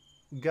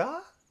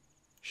ga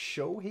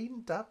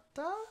shohin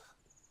datta?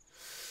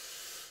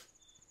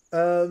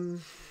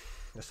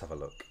 Let's have a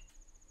look.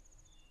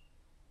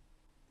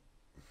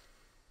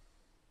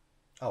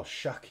 Oh,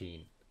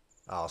 shakin.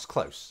 Oh, it's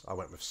close. I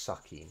went with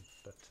sakin,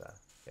 but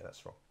yeah,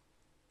 that's wrong.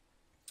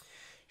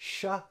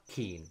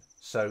 Shakin.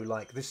 So,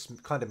 like, this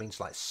kind of means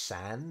like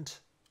sand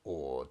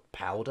or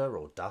powder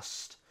or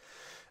dust,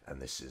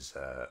 and this is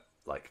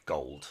like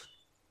gold.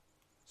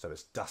 So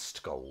it's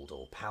dust gold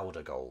or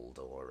powder gold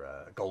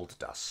or gold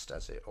dust,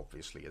 as it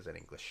obviously is in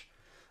English.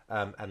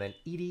 And then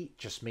iri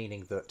just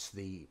meaning that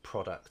the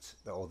product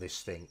or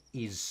this thing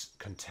is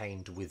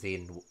contained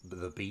within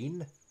the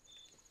bean.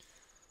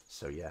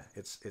 So yeah,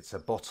 it's a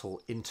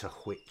bottle into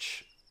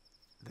which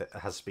that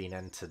has been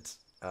entered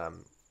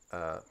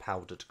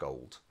powdered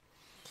gold.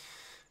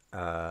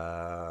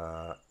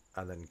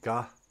 And then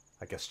ga,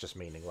 I guess just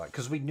meaning like,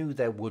 because we knew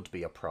there would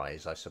be a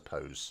prize, I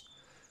suppose.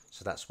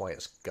 So that's why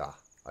it's ga,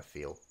 I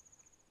feel.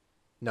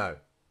 No.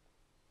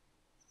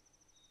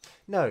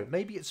 No,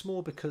 maybe it's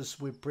more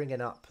because we're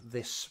bringing up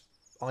this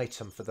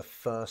item for the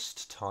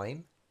first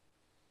time.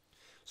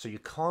 So you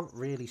can't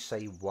really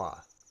say wa,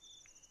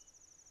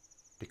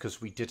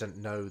 because we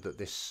didn't know that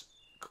this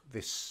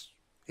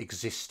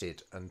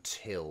existed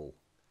until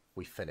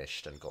we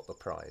finished and got the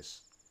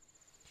prize.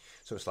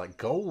 So it's like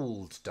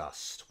gold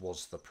dust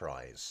was the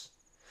prize.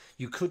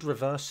 You could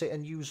reverse it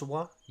and use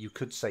wa. You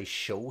could say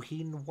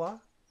shohin wa.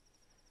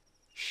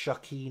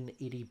 Shakin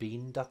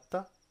iribin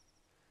datta.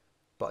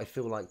 But I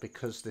feel like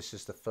because this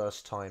is the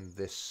first time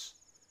this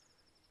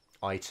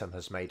item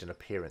has made an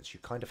appearance, you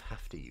kind of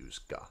have to use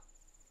ga.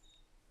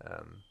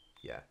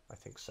 Yeah, I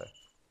think so.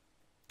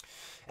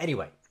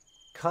 Anyway,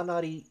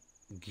 kanari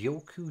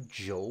gyoku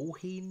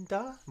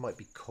da might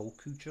be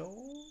kokujo.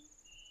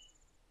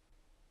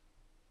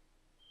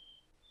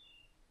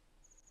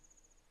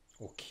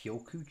 Or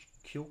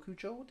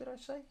kyokujo, did I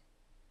say?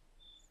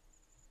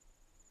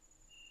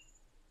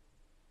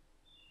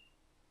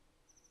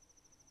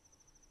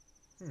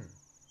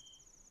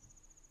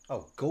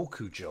 Oh,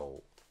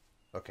 gokujo.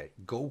 Okay,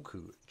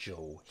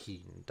 gokujo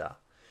hinda,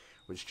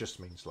 which just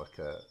means like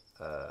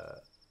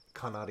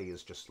kanari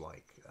is just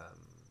like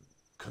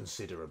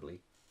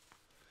considerably.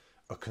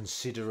 A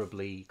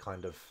considerably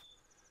kind of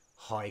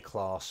high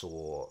class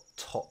or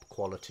top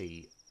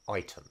quality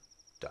item.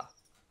 Da.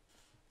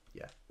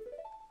 Yeah.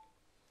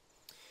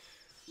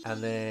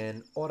 And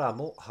then, ora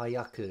mo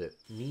hayaku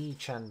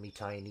nii-chan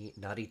mitai ni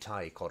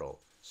naritai koro.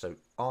 So,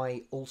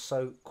 I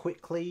also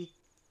quickly...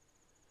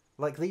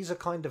 Like, these are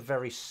kind of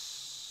very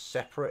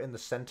separate in the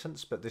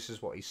sentence, but this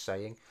is what he's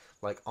saying.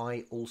 Like,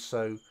 I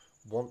also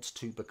want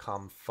to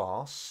become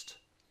fast,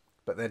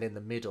 but then in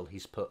the middle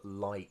he's put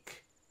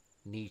like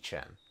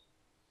nii-chan.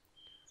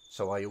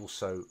 So I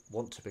also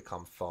want to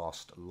become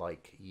fast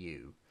like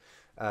you.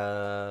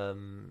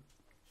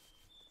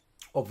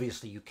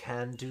 Obviously you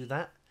can do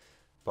that,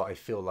 but I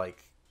feel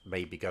like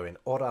maybe going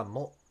ora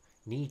mo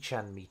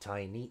nii-chan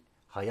mitai ni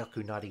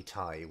hayaku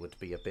naritai would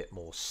be a bit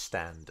more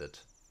standard.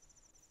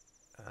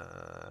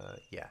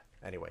 Yeah,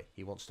 anyway,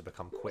 he wants to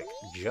become quick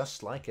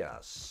just like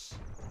us.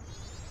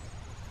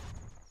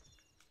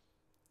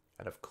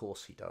 And of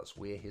course he does.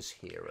 We're his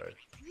hero.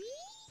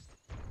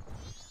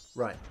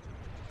 Right,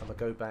 I'm going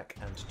to go back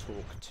and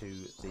talk to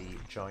the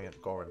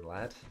giant Goron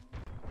lad.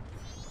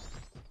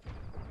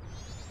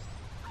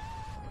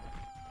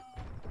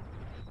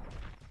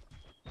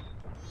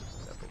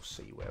 And we'll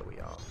see where we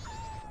are.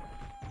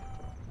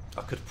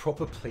 I could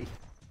probably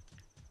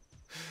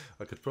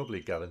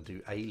go and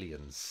do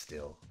aliens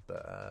still,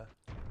 but I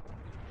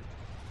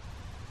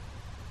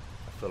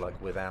feel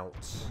like without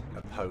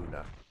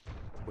Epona,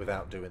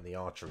 without doing the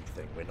archery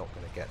thing, we're not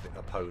going to get the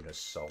Epona's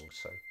song,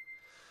 so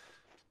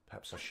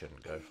perhaps I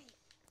shouldn't go.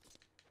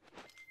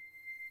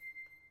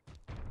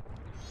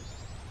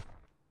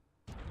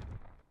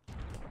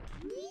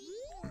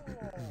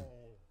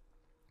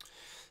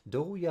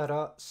 どうや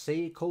ら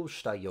成功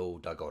したよ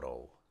うだご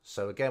ろ.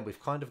 So again, we've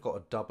kind of got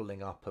a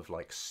doubling up of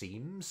like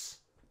seems.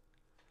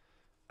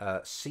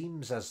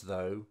 Seems as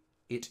though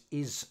it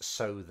is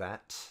so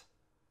that.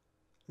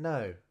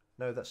 No,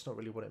 that's not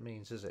really what it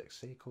means, is it?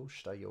 成功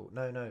したよ.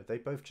 No, they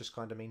both just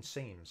kind of mean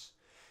seems.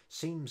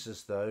 Seems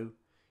as though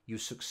you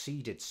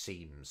succeeded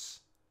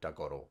seems da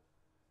goro,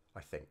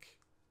 I think.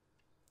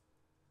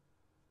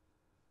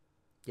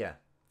 Yeah,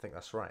 I think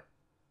that's right.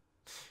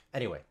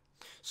 Anyway,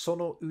 そ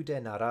の腕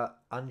なら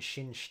安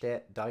心し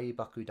て大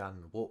爆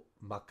弾を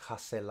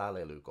任せら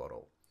れるご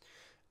ろ.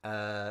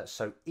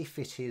 So if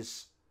it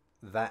is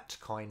that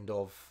kind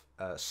of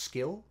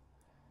skill,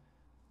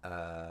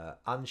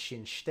 安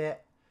心し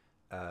て,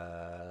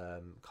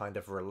 kind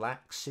of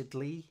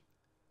relaxedly,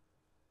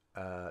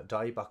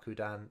 大爆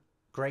弾,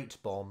 great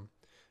bomb,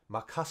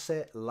 任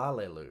せら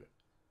れる.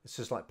 This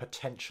is like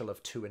potential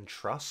of to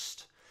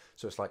entrust.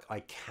 So it's like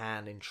I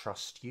can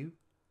entrust you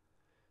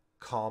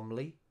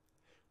calmly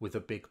with a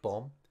big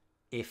bomb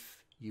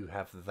if you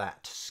have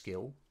that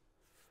skill.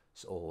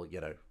 Or, you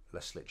know,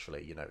 less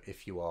literally, you know,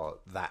 if you are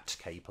that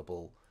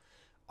capable,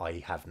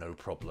 I have no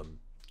problem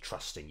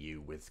trusting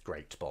you with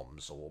great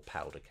bombs or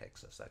powder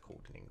kegs, as they're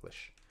called in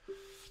English.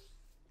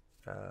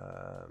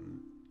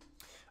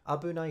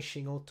 危ない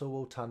仕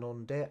事を頼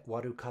んで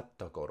悪かっ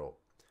たごろ.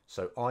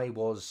 So I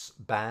was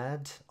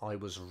bad, I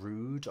was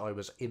rude, I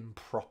was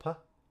improper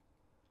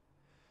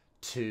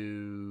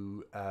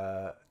to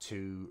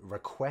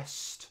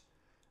request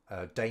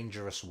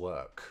dangerous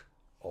work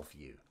of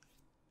you.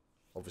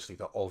 Obviously,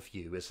 the of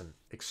you isn't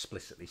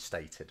explicitly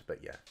stated,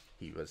 but yeah,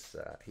 it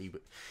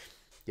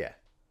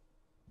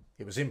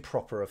was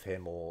improper of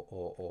him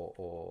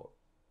or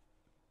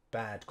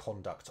bad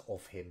conduct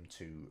of him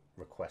to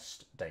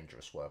request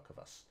dangerous work of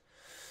us.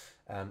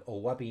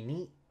 お詫び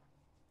に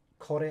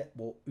これ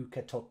を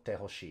受け取って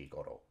ほしい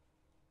ごろ.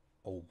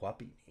 お詫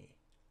びに.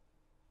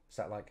 Is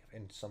that like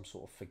in some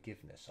sort of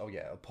forgiveness? Oh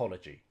yeah,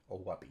 apology. お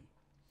詫び.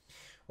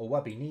 お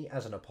詫びに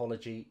as an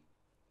apology.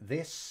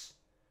 This,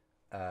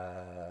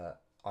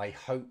 I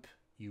hope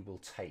you will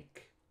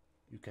take.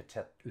 受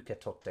け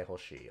取ってほ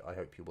しい. I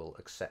hope you will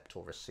accept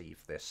or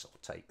receive this or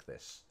take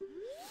this.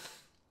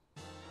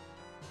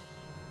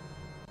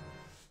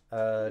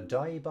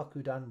 大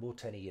爆弾を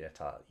手に入れ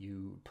た.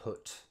 You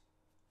put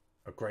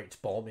a great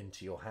bomb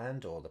into your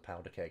hand or the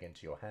powder keg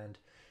into your hand.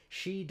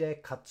 火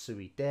で担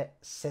いで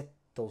セッ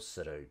ト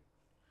する.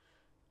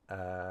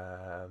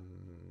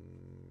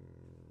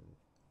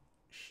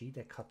 火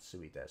で担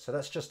いで. So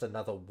that's just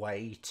another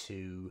way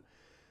to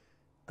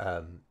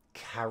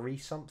carry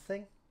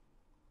something.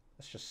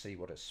 Let's just see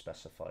what it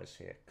specifies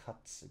here. 担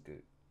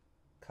ぐ.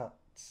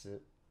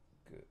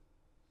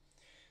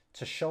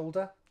 To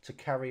shoulder, to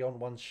carry on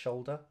one's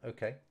shoulder.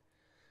 Okay.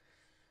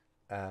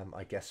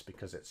 I guess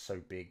because it's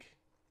so big,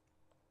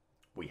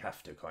 we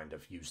have to kind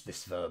of use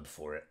this verb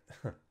for it.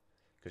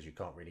 Because you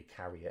can't really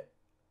carry it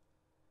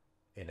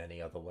in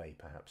any other way,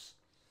 perhaps.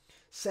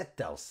 Set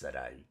del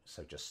serai.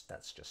 So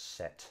that's just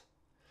set.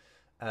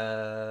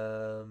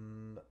 O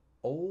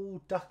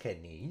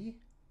dakeni.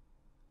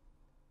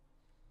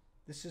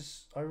 This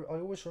is, I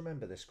always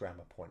remember this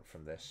grammar point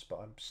from this, but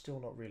I'm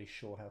still not really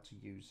sure how to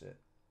use it.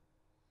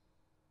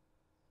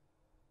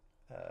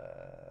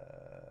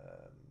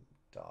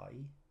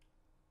 Die.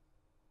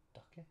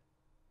 Dake?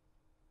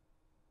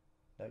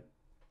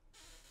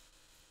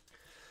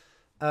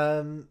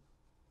 No.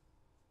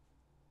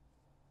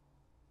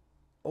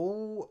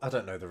 I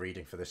don't know the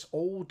reading for this.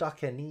 O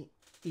dake ni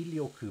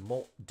ilyoku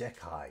mo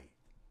dekai.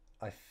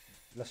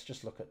 Let's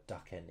just look at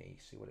dake ni,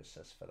 see what it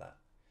says for that.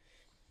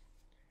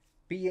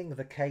 Being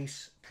the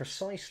case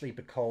precisely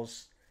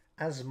because,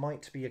 as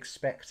might be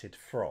expected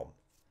from.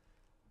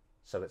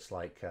 So it's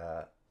like,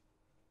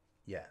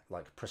 yeah,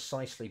 like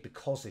precisely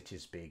because it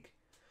is big,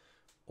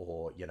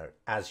 or, you know,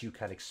 as you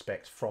can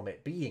expect from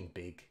it being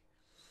big.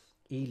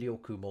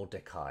 Ilyoku mo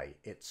dekai.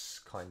 It's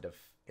kind of,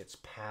 its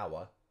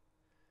power.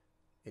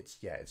 Its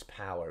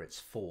power, its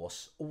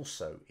force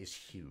also is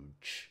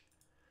huge.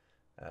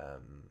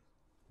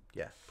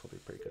 Yeah, probably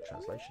a pretty good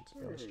translation, to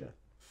be honest, yeah.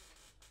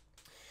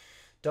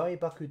 大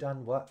爆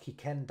弾は危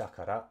険だ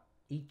から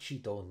一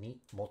度に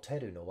持て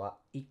るのは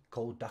一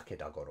個だけ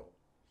だごろ.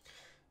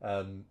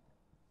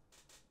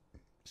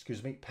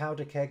 Excuse me,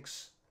 powder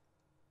kegs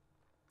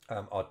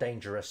are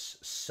dangerous,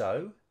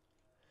 so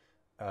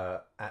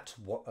at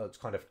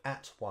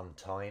one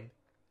time,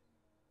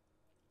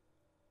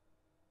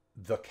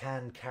 the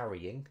can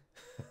carrying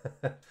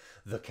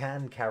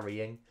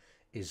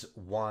is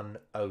one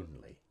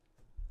only.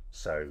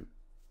 So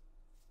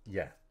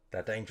yeah,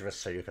 they're dangerous,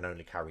 so you can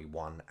only carry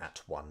one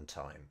at one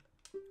time,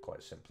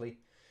 quite simply.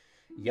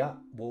 Ya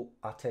wo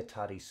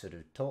atetari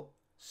suru to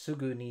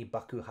sugu ni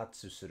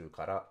bakuhatsu suru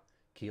kara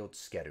ki o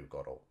tsukeru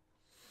goro.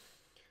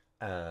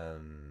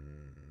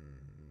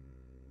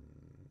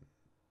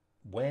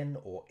 When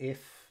or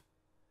if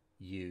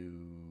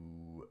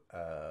you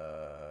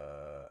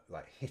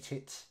like hit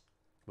it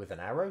with an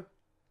arrow,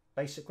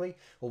 basically,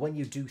 or when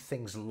you do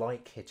things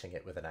like hitting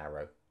it with an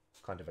arrow.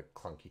 Kind of a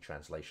clunky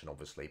translation,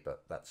 obviously,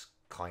 but that's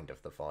kind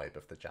of the vibe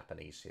of the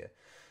Japanese here.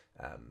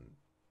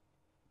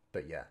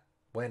 But yeah,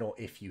 when or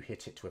if you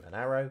hit it with an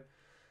arrow,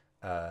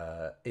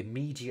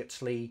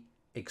 immediately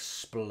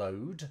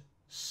explode.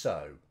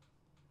 So,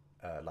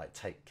 like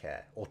take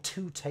care, or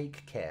to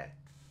take care.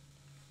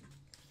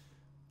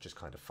 Which is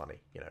kind of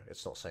funny, you know.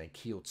 It's not saying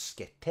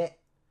kiyotsukete,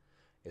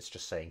 it's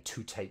just saying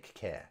to take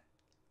care.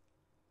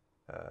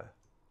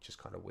 Which is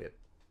kind of weird,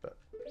 but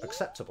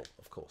acceptable,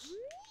 of course.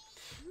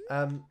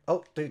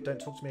 Oh, dude, don't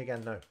talk to me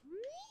again, no.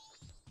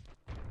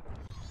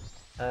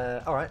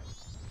 Alright.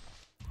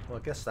 Well,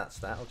 I guess that's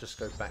that. I'll just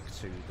go back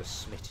to the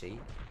smithy.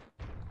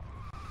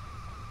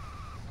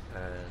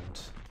 And,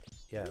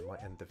 yeah, I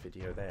might end the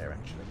video there,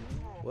 actually.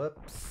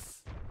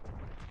 Whoops.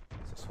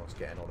 This one's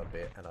getting on a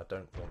bit, and I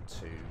don't want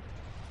to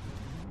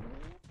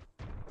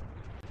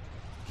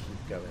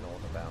keep going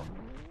on about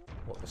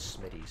what the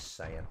smithy's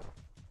saying.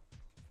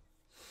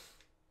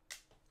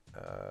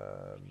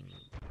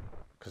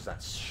 Because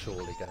that's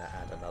surely going to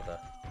add another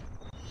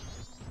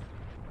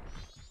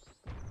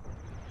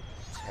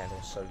 10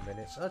 or so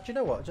minutes. Do you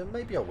know what?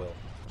 Maybe I will,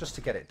 just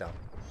to get it done.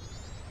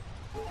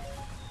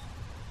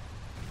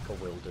 I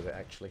will do it,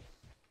 actually.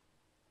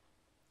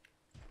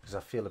 Because I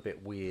feel a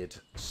bit weird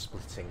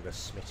splitting the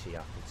smithy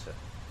up into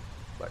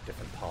like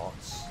different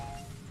parts.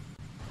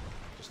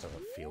 Just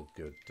doesn't feel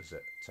good, does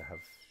it? To have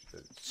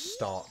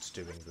start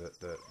doing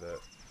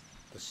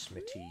the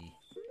smithy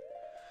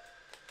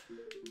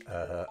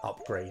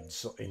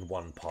upgrades in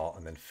one part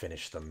and then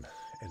finish them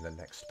in the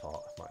next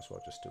part. Might as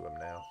well just do them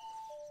now.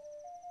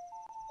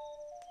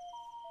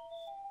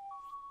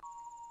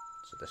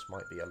 So this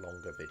might be a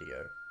longer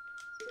video.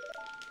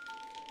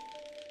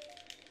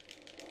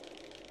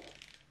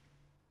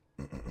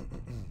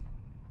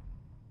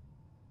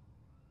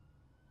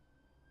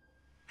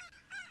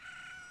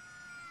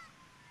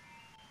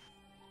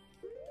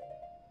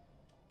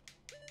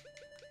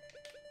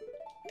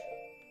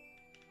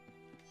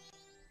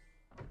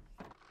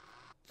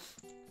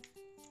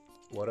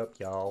 What up,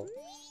 y'all?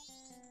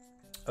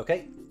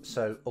 Okay,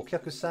 so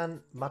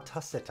Okyaku-san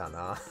mataseta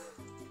na.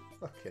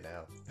 Fucking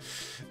hell.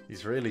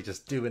 He's really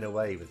just doing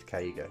away with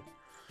Keigo.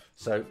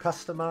 So,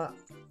 customer,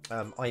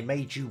 I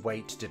made you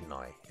wait, didn't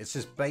I? It's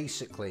just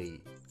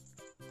basically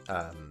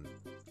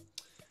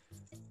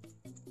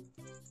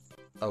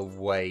a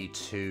way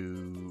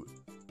to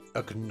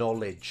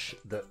acknowledge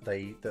that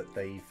they've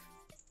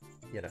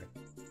you know,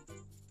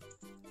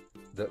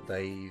 that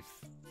they've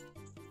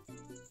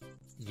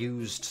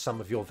used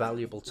some of your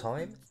valuable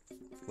time.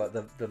 Like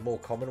the more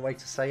common way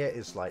to say it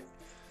is like,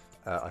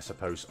 I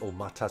suppose,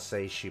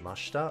 omatase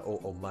shimashita or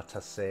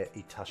omatase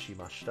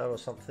itashimashita or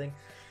something,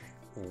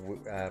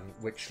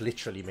 which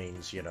literally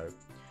means, you know,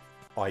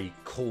 I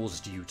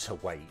caused you to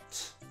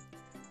wait.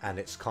 And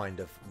it's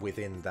kind of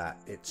within that,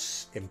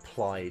 it's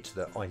implied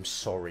that I'm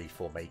sorry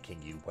for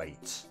making you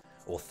wait,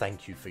 or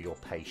thank you for your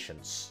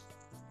patience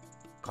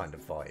kind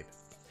of vibe.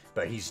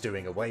 But he's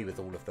doing away with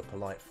all of the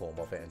polite form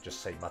of it and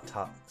just say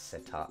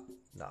mataseta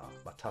na,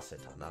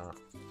 mataseta na.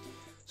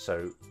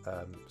 So,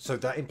 so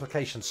that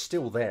implication's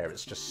still there.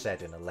 It's just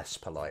said in a less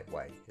polite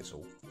way. Is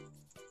all.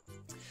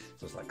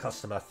 So it's like,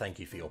 customer, thank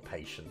you for your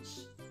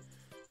patience,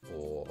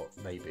 or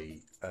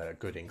maybe a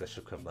good English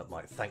equivalent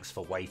might, thanks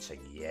for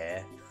waiting.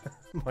 Yeah,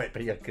 might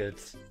be a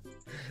good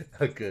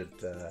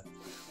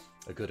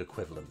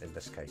equivalent in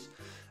this case.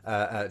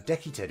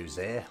 Dekiteru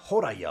ze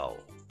hora yo.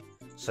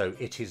 So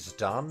it is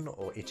done,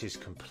 or it is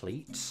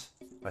complete,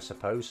 I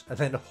suppose. And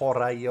then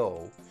hora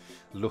yo,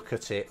 look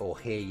at it, or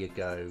here you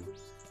go,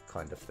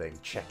 kind of thing.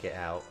 Check it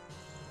out.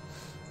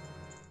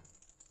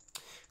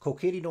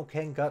 Kokiri no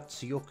ken ga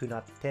tsuyoku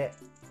natte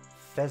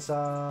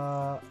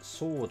feather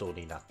sword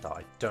ni natta.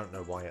 I don't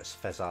know why it's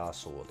feather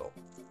sword.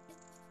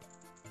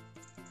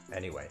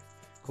 Anyway,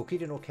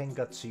 kokiri no ken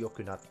ga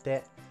tsuyoku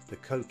natte, the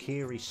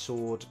kokiri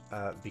sword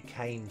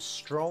became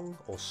strong,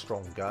 or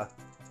stronger,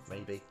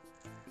 maybe.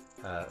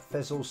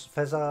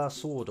 Feather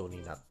sword ni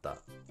natta.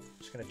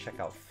 Just going to check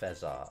out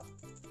feather.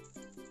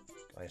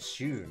 I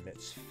assume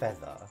it's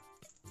feather,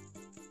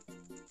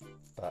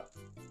 but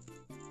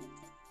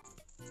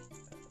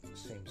it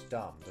seems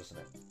dumb, doesn't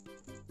it?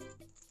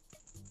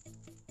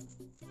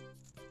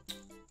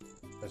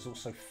 There's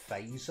also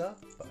phaser,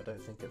 but I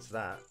don't think it's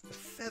that. The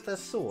feather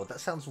sword, that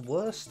sounds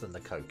worse than the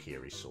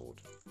kokiri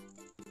sword.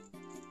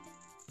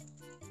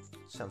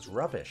 Sounds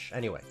rubbish.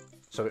 Anyway,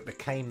 so it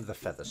became the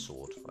feather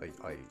sword,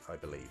 I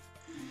believe.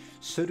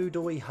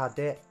 Surudoi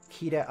hade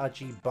kire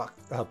aji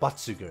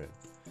batsugun.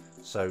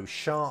 So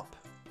sharp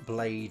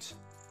blade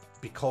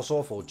because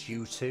of, or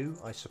due to,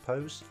 I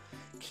suppose.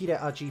 Kire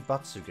aji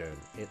batsugun.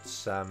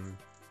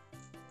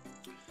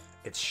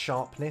 Its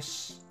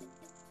sharpness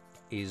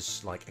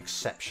is like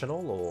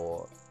exceptional,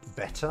 or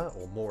better,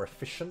 or more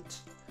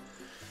efficient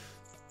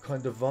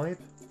kind of vibe.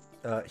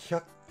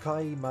 100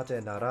回ま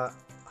でなら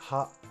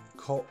は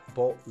こ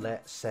ぼ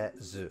れせ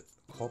ず.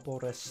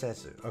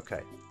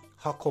 Okay.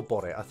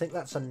 Hakobore. I think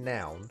that's a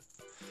noun.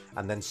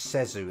 And then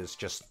sezu is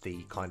just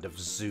the kind of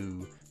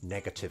zu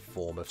negative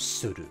form of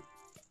suru.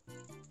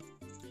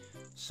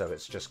 So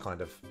it's just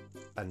kind of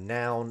a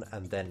noun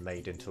and then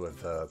made into a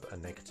verb, a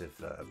negative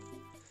verb.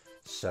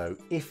 So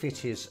if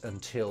it is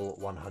until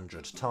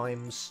 100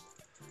 times,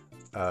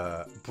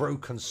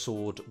 broken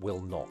sword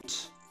will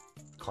not,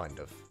 kind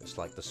of. It's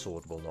like the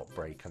sword will not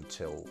break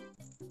until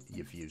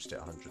you've used it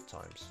 100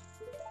 times.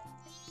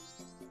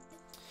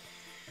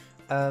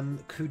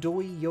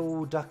 Kudoi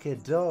yo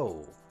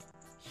dakedo,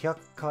 100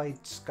回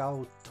使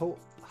うと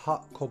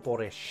歯こぼ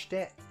れし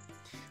て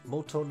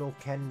元の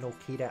剣の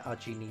切れ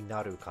味に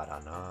なるか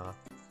らな。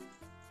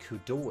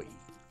Kudoi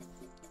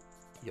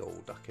yo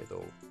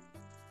dakedo.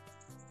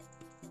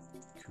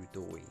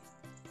 Kudoi.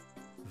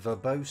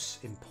 Verbose,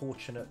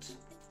 importunate,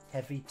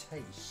 heavy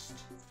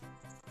taste.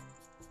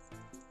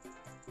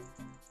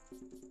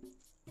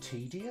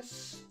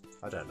 Tedious?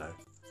 I don't know.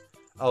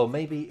 Oh,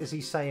 maybe is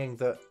he saying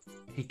that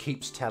he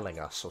keeps telling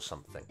us or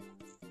something?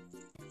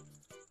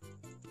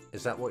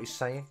 Is that what he's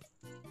saying?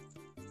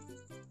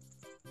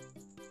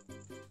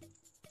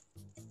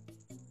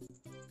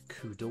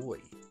 Kudoi.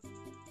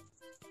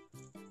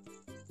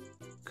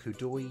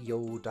 Kudoi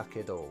yo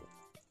dakedo.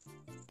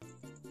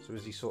 So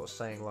is he sort of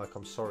saying like,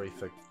 I'm sorry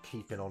for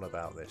keeping on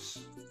about this?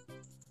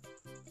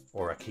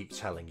 Or I keep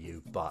telling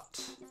you,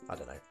 but... I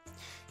don't know.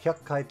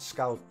 100回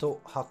使う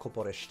と歯こ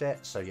ぼれして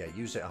So yeah,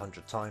 use it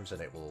 100 times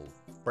and it will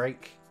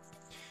break.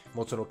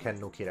 元の剣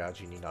の切れ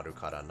味になる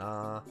から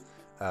な.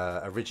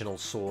 Original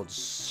sword's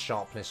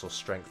sharpness or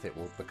strength it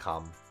will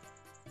become.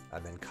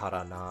 And then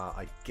karana,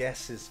 I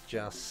guess, is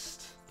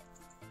just...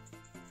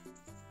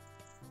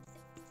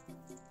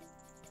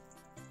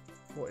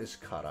 What is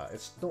kara?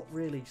 It's not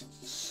really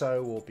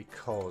so or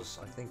because.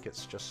 I think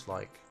it's just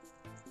like...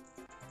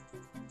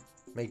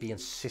 Maybe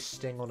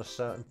insisting on a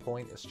certain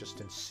point. It's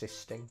just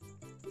insisting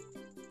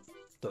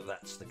that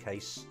that's the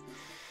case.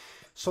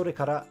 それ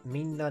から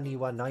みんなに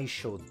は内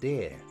緒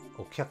で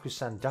お客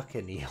さんだ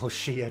けに教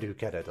える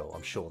けれど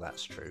I'm sure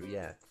that's true,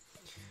 yeah.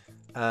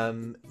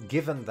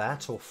 Given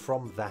that or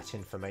from that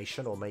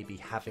information or maybe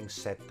having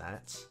said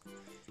that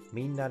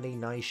みんなに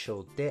内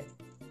緒で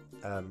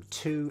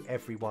to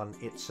everyone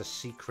it's a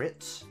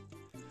secret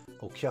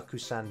お客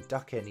さん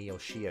だけに教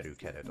える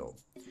けれど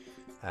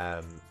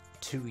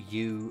to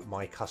you,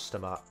 my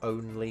customer,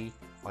 only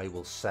I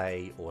will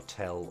say or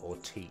tell or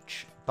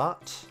teach.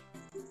 But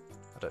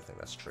I don't think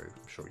that's true.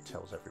 I'm sure he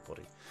tells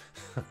everybody.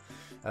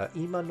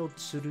 今の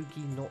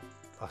剣の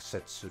I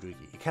said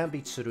tsurugi. It can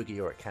be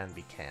tsurugi or it can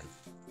be ken.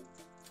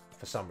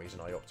 For some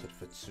reason I opted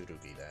for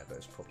tsurugi there, but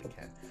it's probably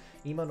ken.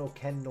 今の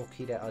剣の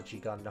切れ味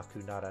がなく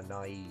なら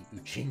ない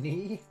うち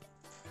に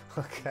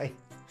Okay.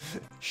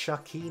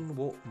 借金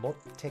を持っ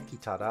てき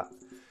たら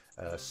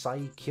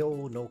最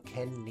強の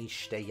剣に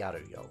してや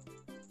るよ.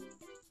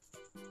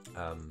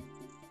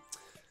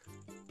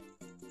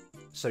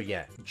 So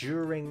yeah,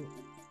 during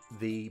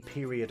the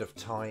period of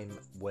time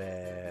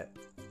where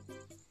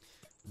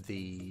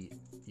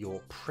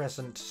your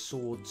present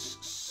sword's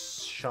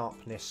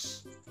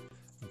sharpness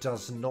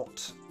does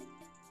not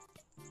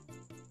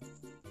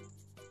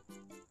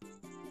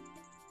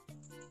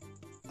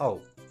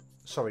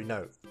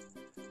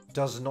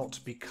does not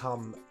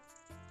become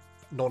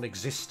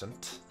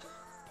non-existent.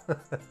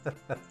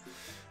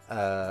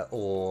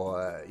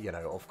 Or, you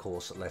know, of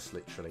course, less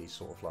literally,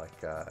 sort of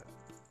like,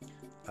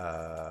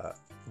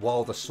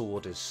 while the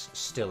sword is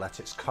still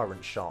at its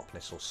current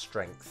sharpness or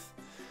strength,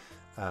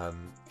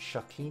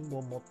 shakin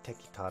wo motte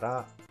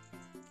kitara,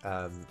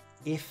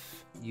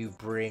 if you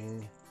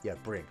bring, yeah,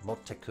 bring,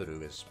 motte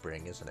kuru is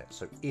bring, isn't it?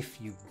 So if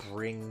you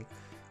bring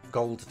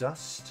gold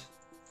dust,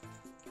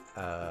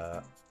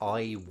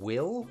 I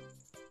will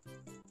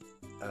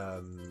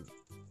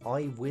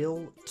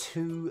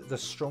to the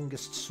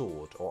strongest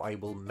sword, or I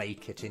will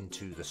make it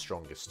into the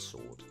strongest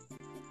sword.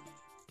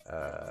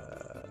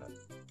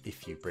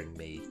 If you bring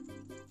me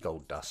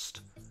gold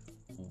dust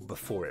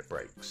before it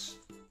breaks.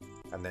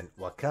 And then,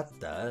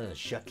 wakatta,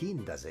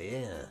 shakin da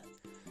ze.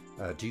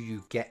 Do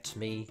you get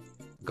me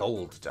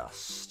gold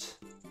dust?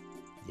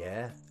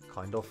 Yeah,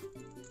 kind of.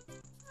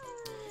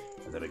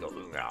 And then we go,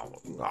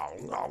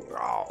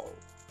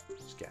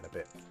 it's getting a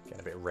bit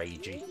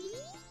ragey.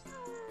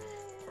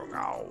 I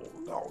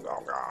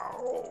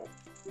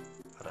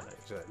don't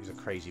know, he's a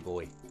crazy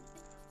boy.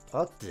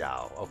 Oh,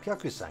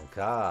 okyaku-san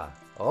ka.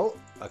 Oh,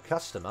 a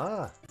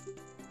customer.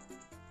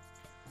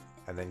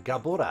 And then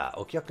gabora,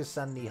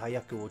 okyaku-san ni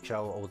hayaku ocha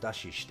o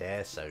odashi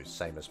shite. So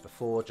same as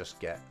before, just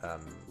get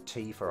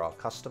tea for our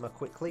customer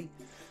quickly.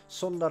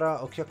 Sonnara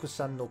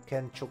okyaku-san no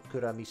ken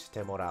chokura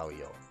misete morau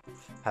yo.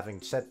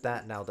 Having said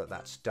that, now that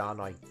that's done,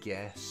 I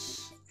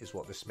guess, is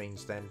what this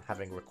means then.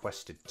 Having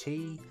requested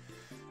tea.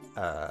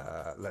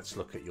 Let's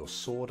look at your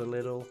sword a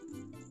little.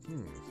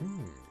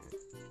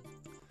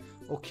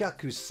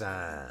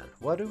 Okyaku-san,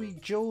 warui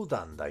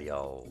joudan da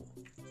yo.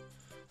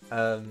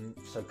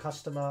 So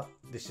customer,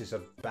 this is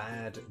a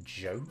bad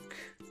joke.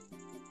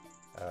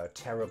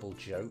 Terrible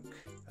joke.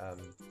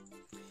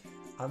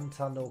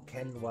 Anta no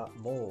ken wa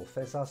mou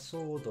feather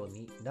sword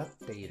ni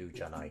natteiru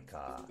janai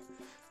ka.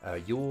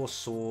 Your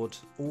sword,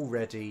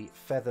 already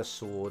feather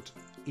sword,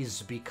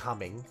 is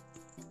becoming.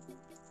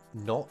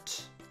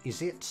 Not,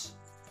 is it?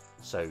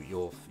 So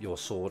your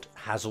sword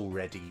has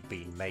already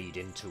been made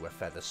into a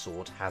feather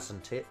sword,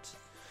 hasn't it?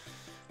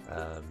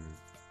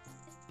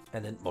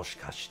 And then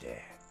moshikashite.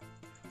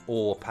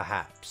 Or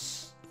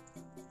perhaps,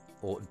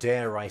 or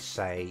dare I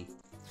say,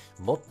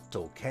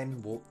 motto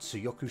ken wo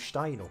tsuyoku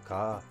shitai no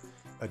ka?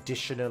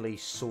 Additionally,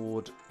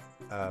 sword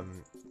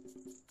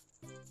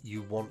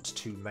you want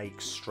to make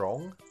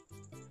strong?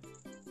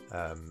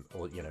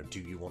 Or, you know, do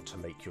you want to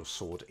make your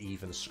sword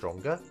even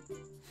stronger?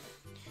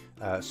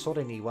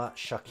 Sore ni wa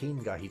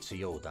shakin ga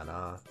hitsuyou da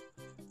na.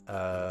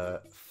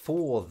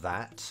 For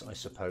that, I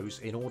suppose,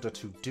 in order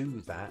to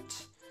do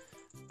that,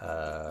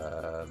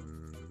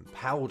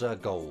 powder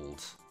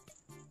gold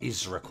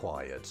is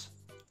required.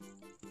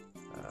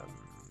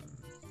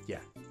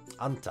 Yeah.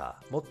 Anta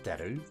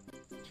motteru.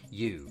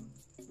 You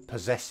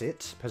possess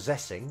it.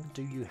 Possessing.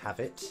 Do you have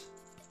it?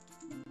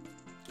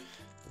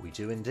 We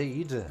do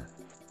indeed.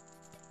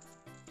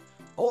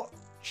 Oh,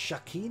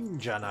 shakin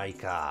janai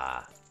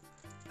ka.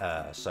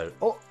 So,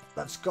 oh,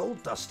 that's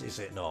gold dust, is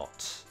it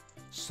not?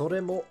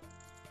 Sore mo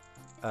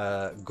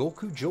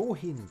goku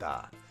jouhin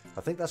da.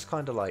 I think that's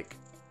kind of like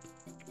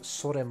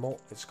sore mo.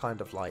 It's kind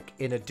of like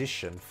in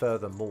addition,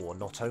 furthermore,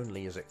 not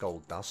only is it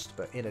gold dust,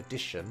 but in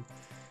addition,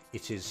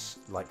 it is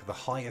like the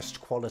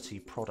highest quality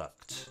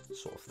product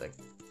sort of thing.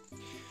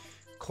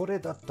 Kore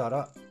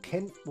dattara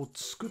ken wo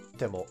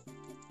tsukutte mo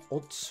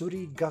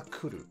otsuri ga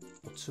kuru.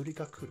 Otsuri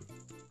ga kuru.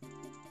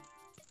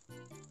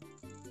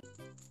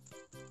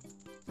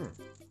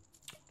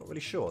 Not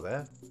really sure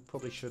there.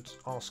 Probably should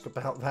ask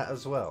about that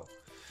as well.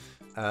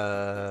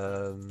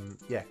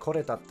 Yeah,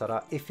 kore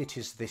dattara, if it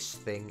is this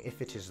thing,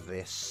 if it is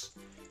this,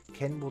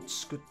 ken wo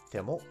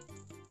tsukutte mo.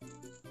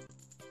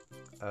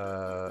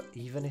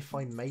 Even if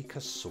I make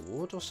a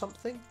sword or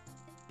something?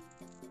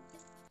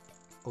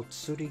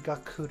 Otsuri ga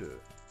kuru.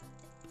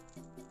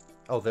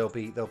 Oh, there'll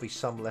be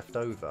some left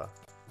over.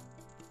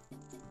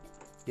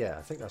 Yeah,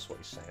 I think that's what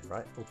he's saying,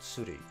 right?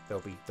 Otsuri.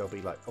 There'll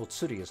be like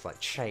otsuri is like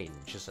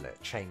change, isn't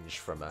it? Change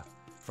from a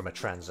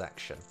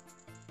transaction.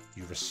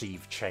 You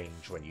receive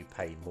change when you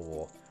pay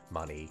more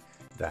money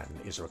than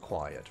is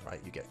required,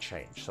 right? You get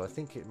change. So I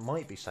think it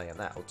might be saying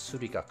that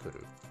otsuri ga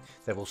kuru.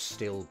 There will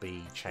still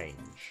be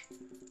change.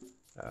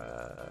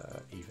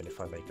 Even if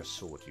I make a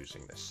sword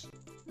using this.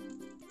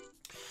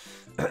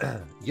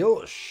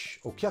 Yosh,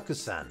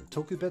 okyaku-san,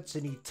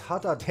 tokubetsu ni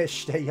tada de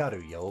shite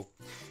yaru yo.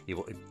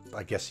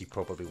 I guess he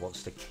probably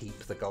wants to keep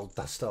the gold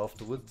dust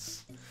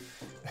afterwards.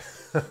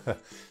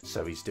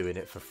 So he's doing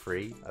it for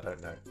free. I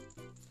don't know.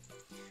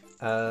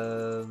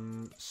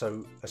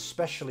 So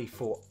especially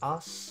for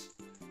us,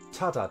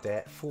 tada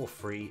de, for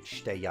free,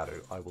 shite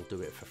yaru. I will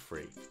do it for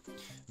free.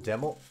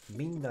 Demo,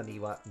 minna ni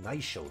wa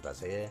naishou da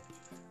ze.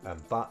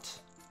 But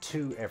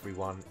to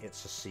everyone,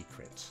 it's a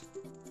secret.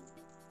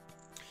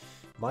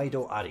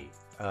 Maido ari.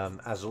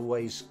 As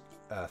always,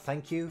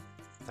 thank you.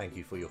 Thank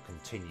you for your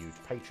continued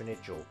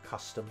patronage or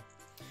custom.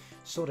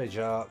 Sore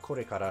ja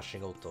kore kara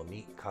shigoto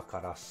ni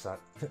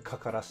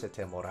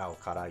kakarasete morau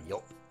kara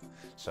yo.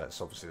 So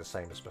it's obviously the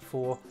same as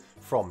before.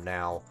 From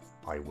now,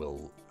 I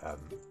will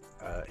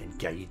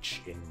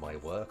engage in my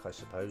work, I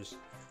suppose.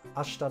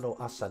 Ashita no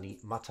asa ni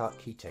mata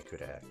kite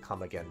kure.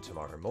 Come again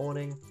tomorrow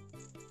morning.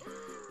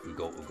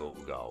 Ugo, ugo,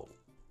 ugo.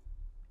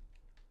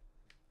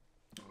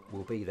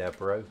 We'll be there,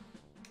 bro.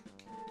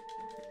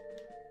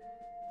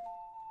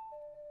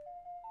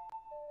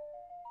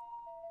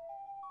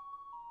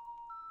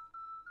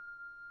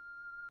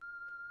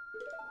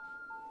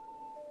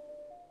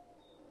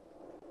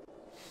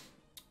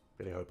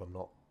 Really hope I'm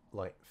not,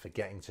 like,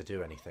 forgetting to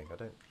do anything. I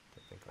don't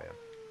think I am.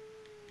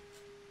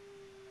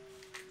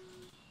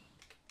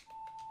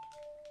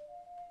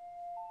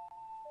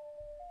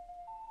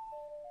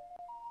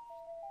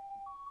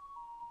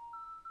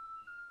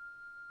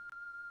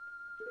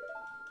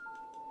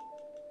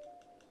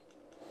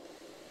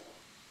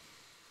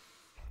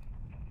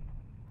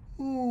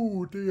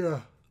 Oh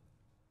dear.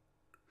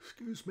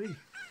 Excuse me.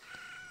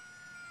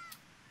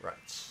 Right,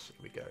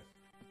 here we go.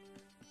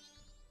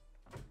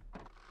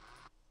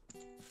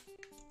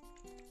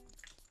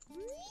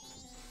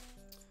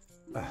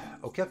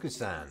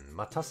 Okyaku-san,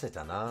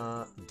 mataseta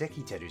na,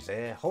 dekiteru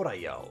ze, hora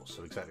yo.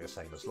 So exactly the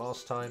same as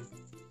last time.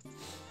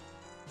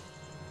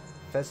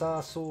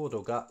 Feather sword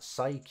ga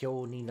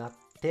saikyou ni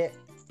natte.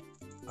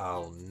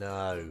 Oh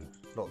no,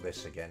 not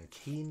this again.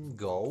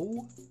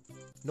 Kingo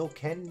no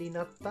ken ni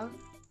natta.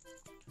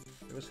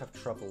 I always have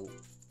trouble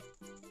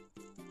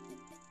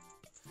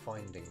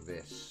finding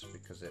this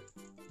because it,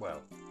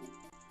 well,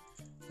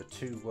 the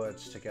two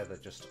words together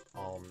just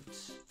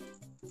aren't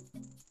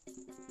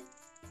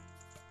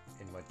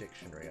in my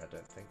dictionary, I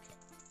don't think.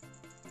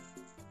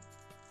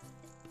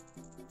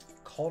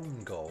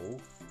 Congo,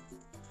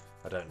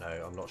 I don't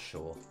know, I'm not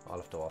sure. I'll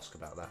have to ask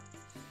about that.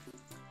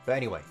 But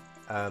anyway,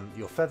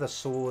 your feather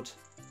sword,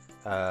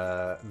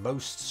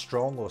 most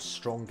strong or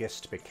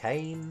strongest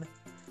became,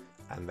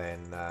 and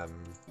then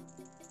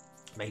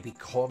maybe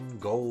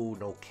Kongo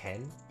no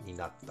Ken ni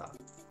natta.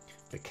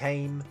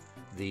 Became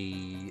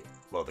the,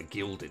 well, the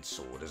gilded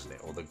sword, isn't it?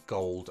 Or the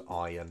gold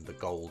iron, the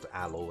gold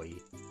alloy,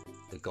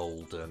 the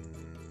golden,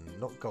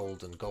 not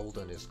golden.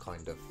 Golden is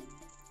kind of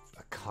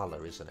a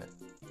colour, isn't it?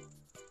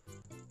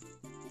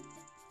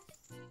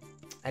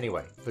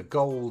 Anyway, the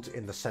gold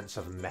in the sense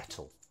of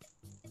metal.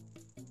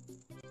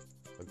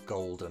 The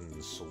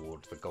golden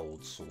sword, the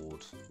gold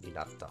sword,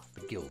 ninatta,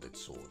 the gilded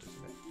sword,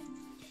 isn't it?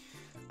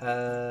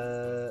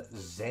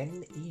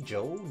 Zen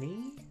ijo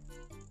ni?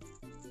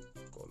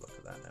 Go look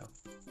at that now.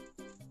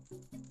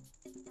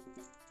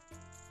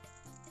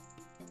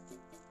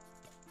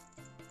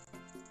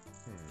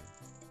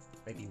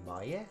 Maybe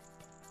Maye?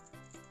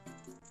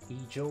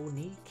 Ijo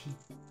ni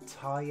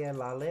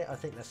kitayerare? I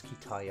think that's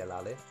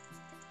kitayerare.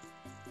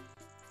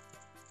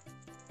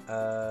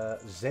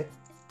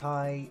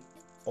 Zettai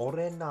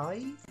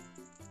orenai?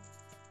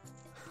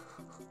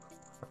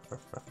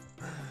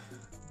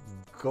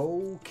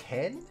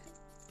 Gouken?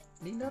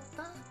 Ni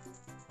natta?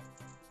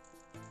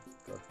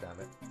 God damn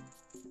it.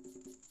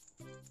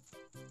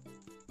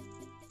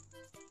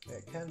 Yeah,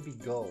 it can be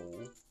goal.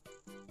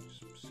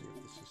 Just see if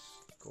this is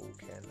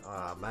Gouken.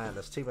 Ah man,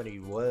 there's too many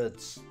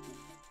words.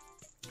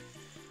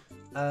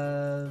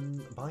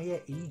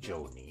 Maye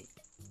ijo ni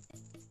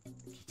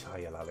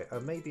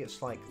kitayerare. Maybe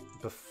it's like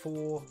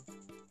before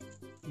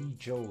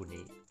ijo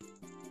ni.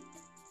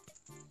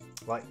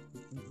 Like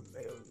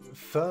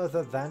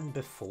further than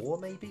before,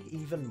 maybe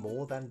even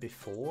more than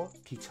before.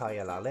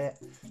 Kitayerare,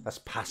 that's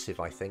passive,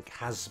 I think,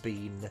 has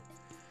been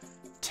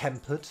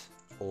tempered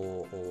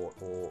or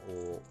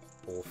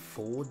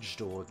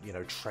forged, or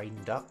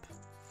trained up.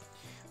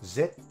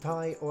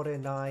 Zettai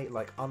orenai,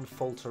 like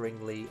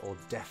unfalteringly or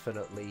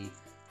definitely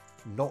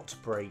not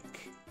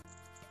break.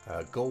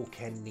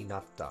 Gouken ni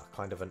natta,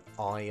 kind of an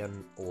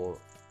iron or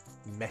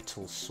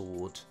metal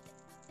sword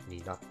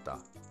ni natta.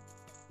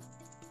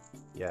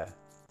 Yeah,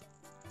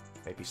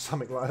 maybe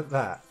something like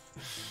that.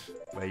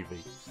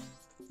 Maybe.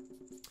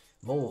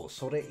 Mo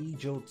sore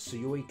ijo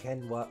tsuyoi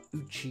ken wa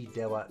uchi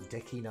de wa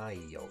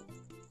dekinai yo.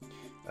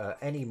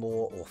 Any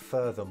more or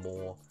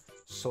furthermore,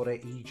 sore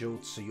ijo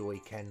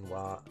tsuyoi ken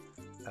wa,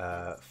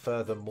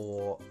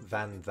 furthermore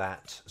than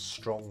that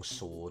strong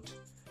sword,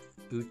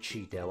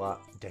 uchi de wa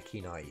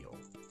dekinai yo.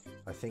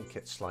 I think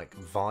it's like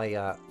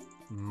via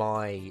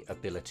my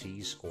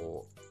abilities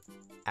or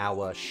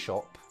our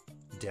shop,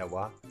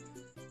 dewa.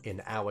 In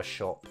our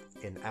shop,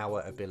 in our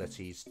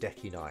abilities,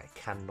 dekinai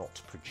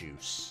cannot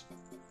produce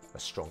a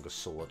stronger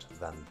sword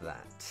than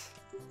that.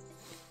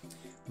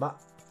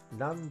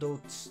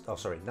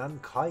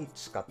 Nankai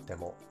tsukatte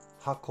mo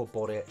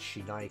hakobore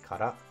shinai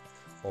kara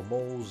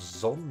omou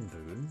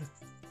zonbun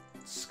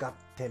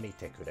tsukatte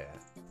mite kure.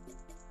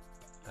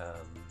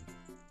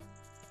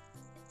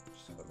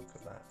 Just have a look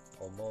at that.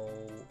 Omou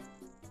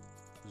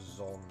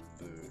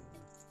zonbun.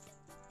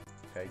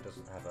 Okay,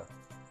 doesn't have a...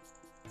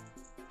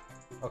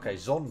 Okay,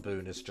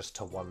 zonbun is just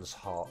to one's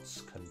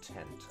heart's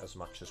content, as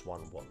much as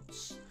one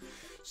wants.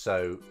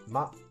 So,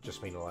 ma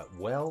just meaning like,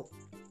 well,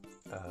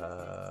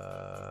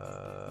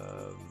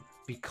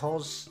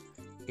 because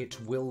it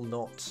will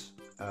not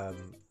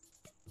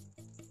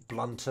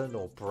blunten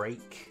or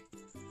break,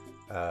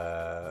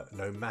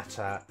 no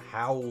matter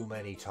how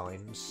many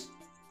times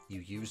you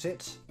use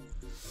it.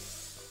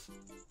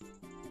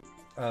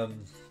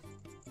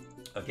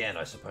 Again,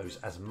 I suppose,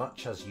 as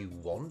much as you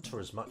want, or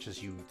as much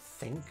as you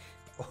think,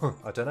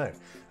 I don't know,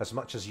 as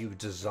much as you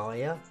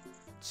desire,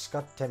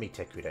 tsukatte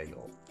mite kure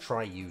yo.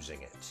 Try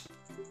using it.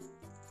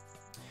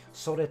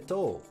 Sore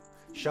to,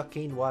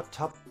 shakin wa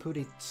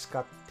tappuri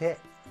tsukatte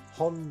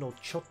hon no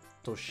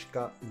chotto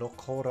shika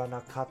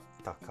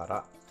nokoranakatta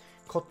kara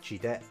kochi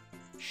de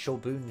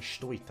shobun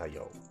shitoita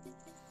yo.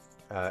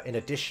 In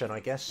addition,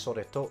 I guess,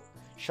 sore to,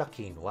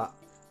 shakin wa,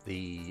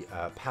 the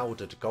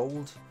powdered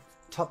gold,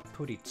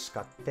 tappuri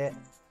tsukatte,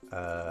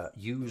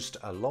 used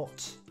a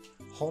lot,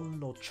 hon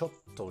no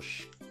chotto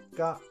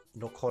shika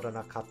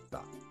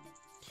nokoranakatta.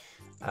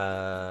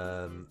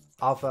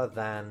 Other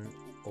than,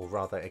 or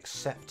rather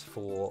except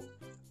for,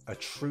 a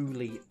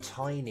truly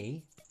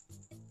tiny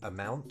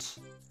amount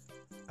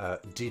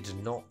did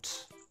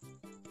not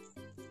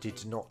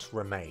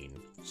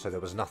remain. So there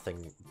was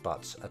nothing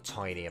but a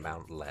tiny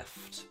amount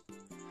left.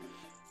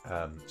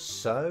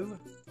 So,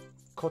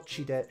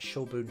 kochi de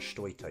shobun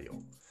shitoita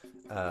yo.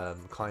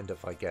 Kind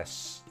of, I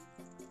guess,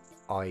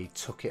 I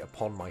took it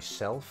upon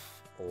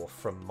myself, or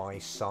from my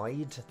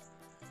side,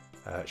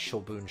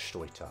 shobun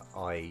shitoita.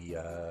 I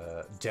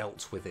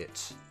dealt with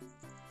it.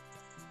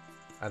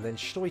 And then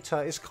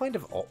shitoita is kind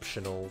of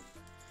optional.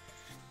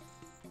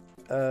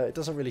 It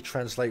doesn't really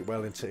translate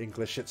well into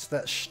English. It's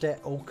that shite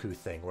oku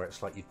thing, where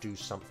it's like you do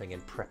something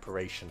in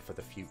preparation for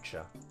the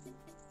future.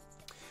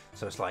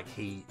 So it's like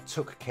he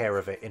took care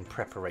of it in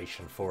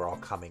preparation for our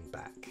coming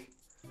back.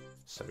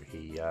 So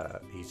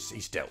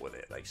he's dealt with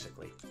it,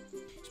 basically.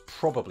 He's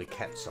probably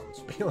kept some,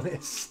 to be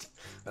honest.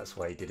 That's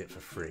why he did it for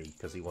free,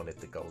 because he wanted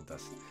the gold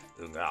dust.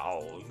 And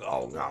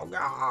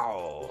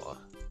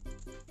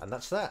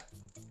that's that.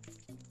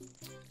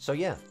 So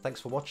yeah,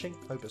 thanks for watching.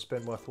 Hope it's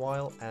been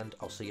worthwhile, and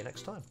I'll see you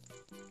next time.